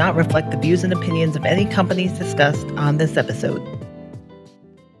do not reflect the views and opinions of any companies discussed on this episode.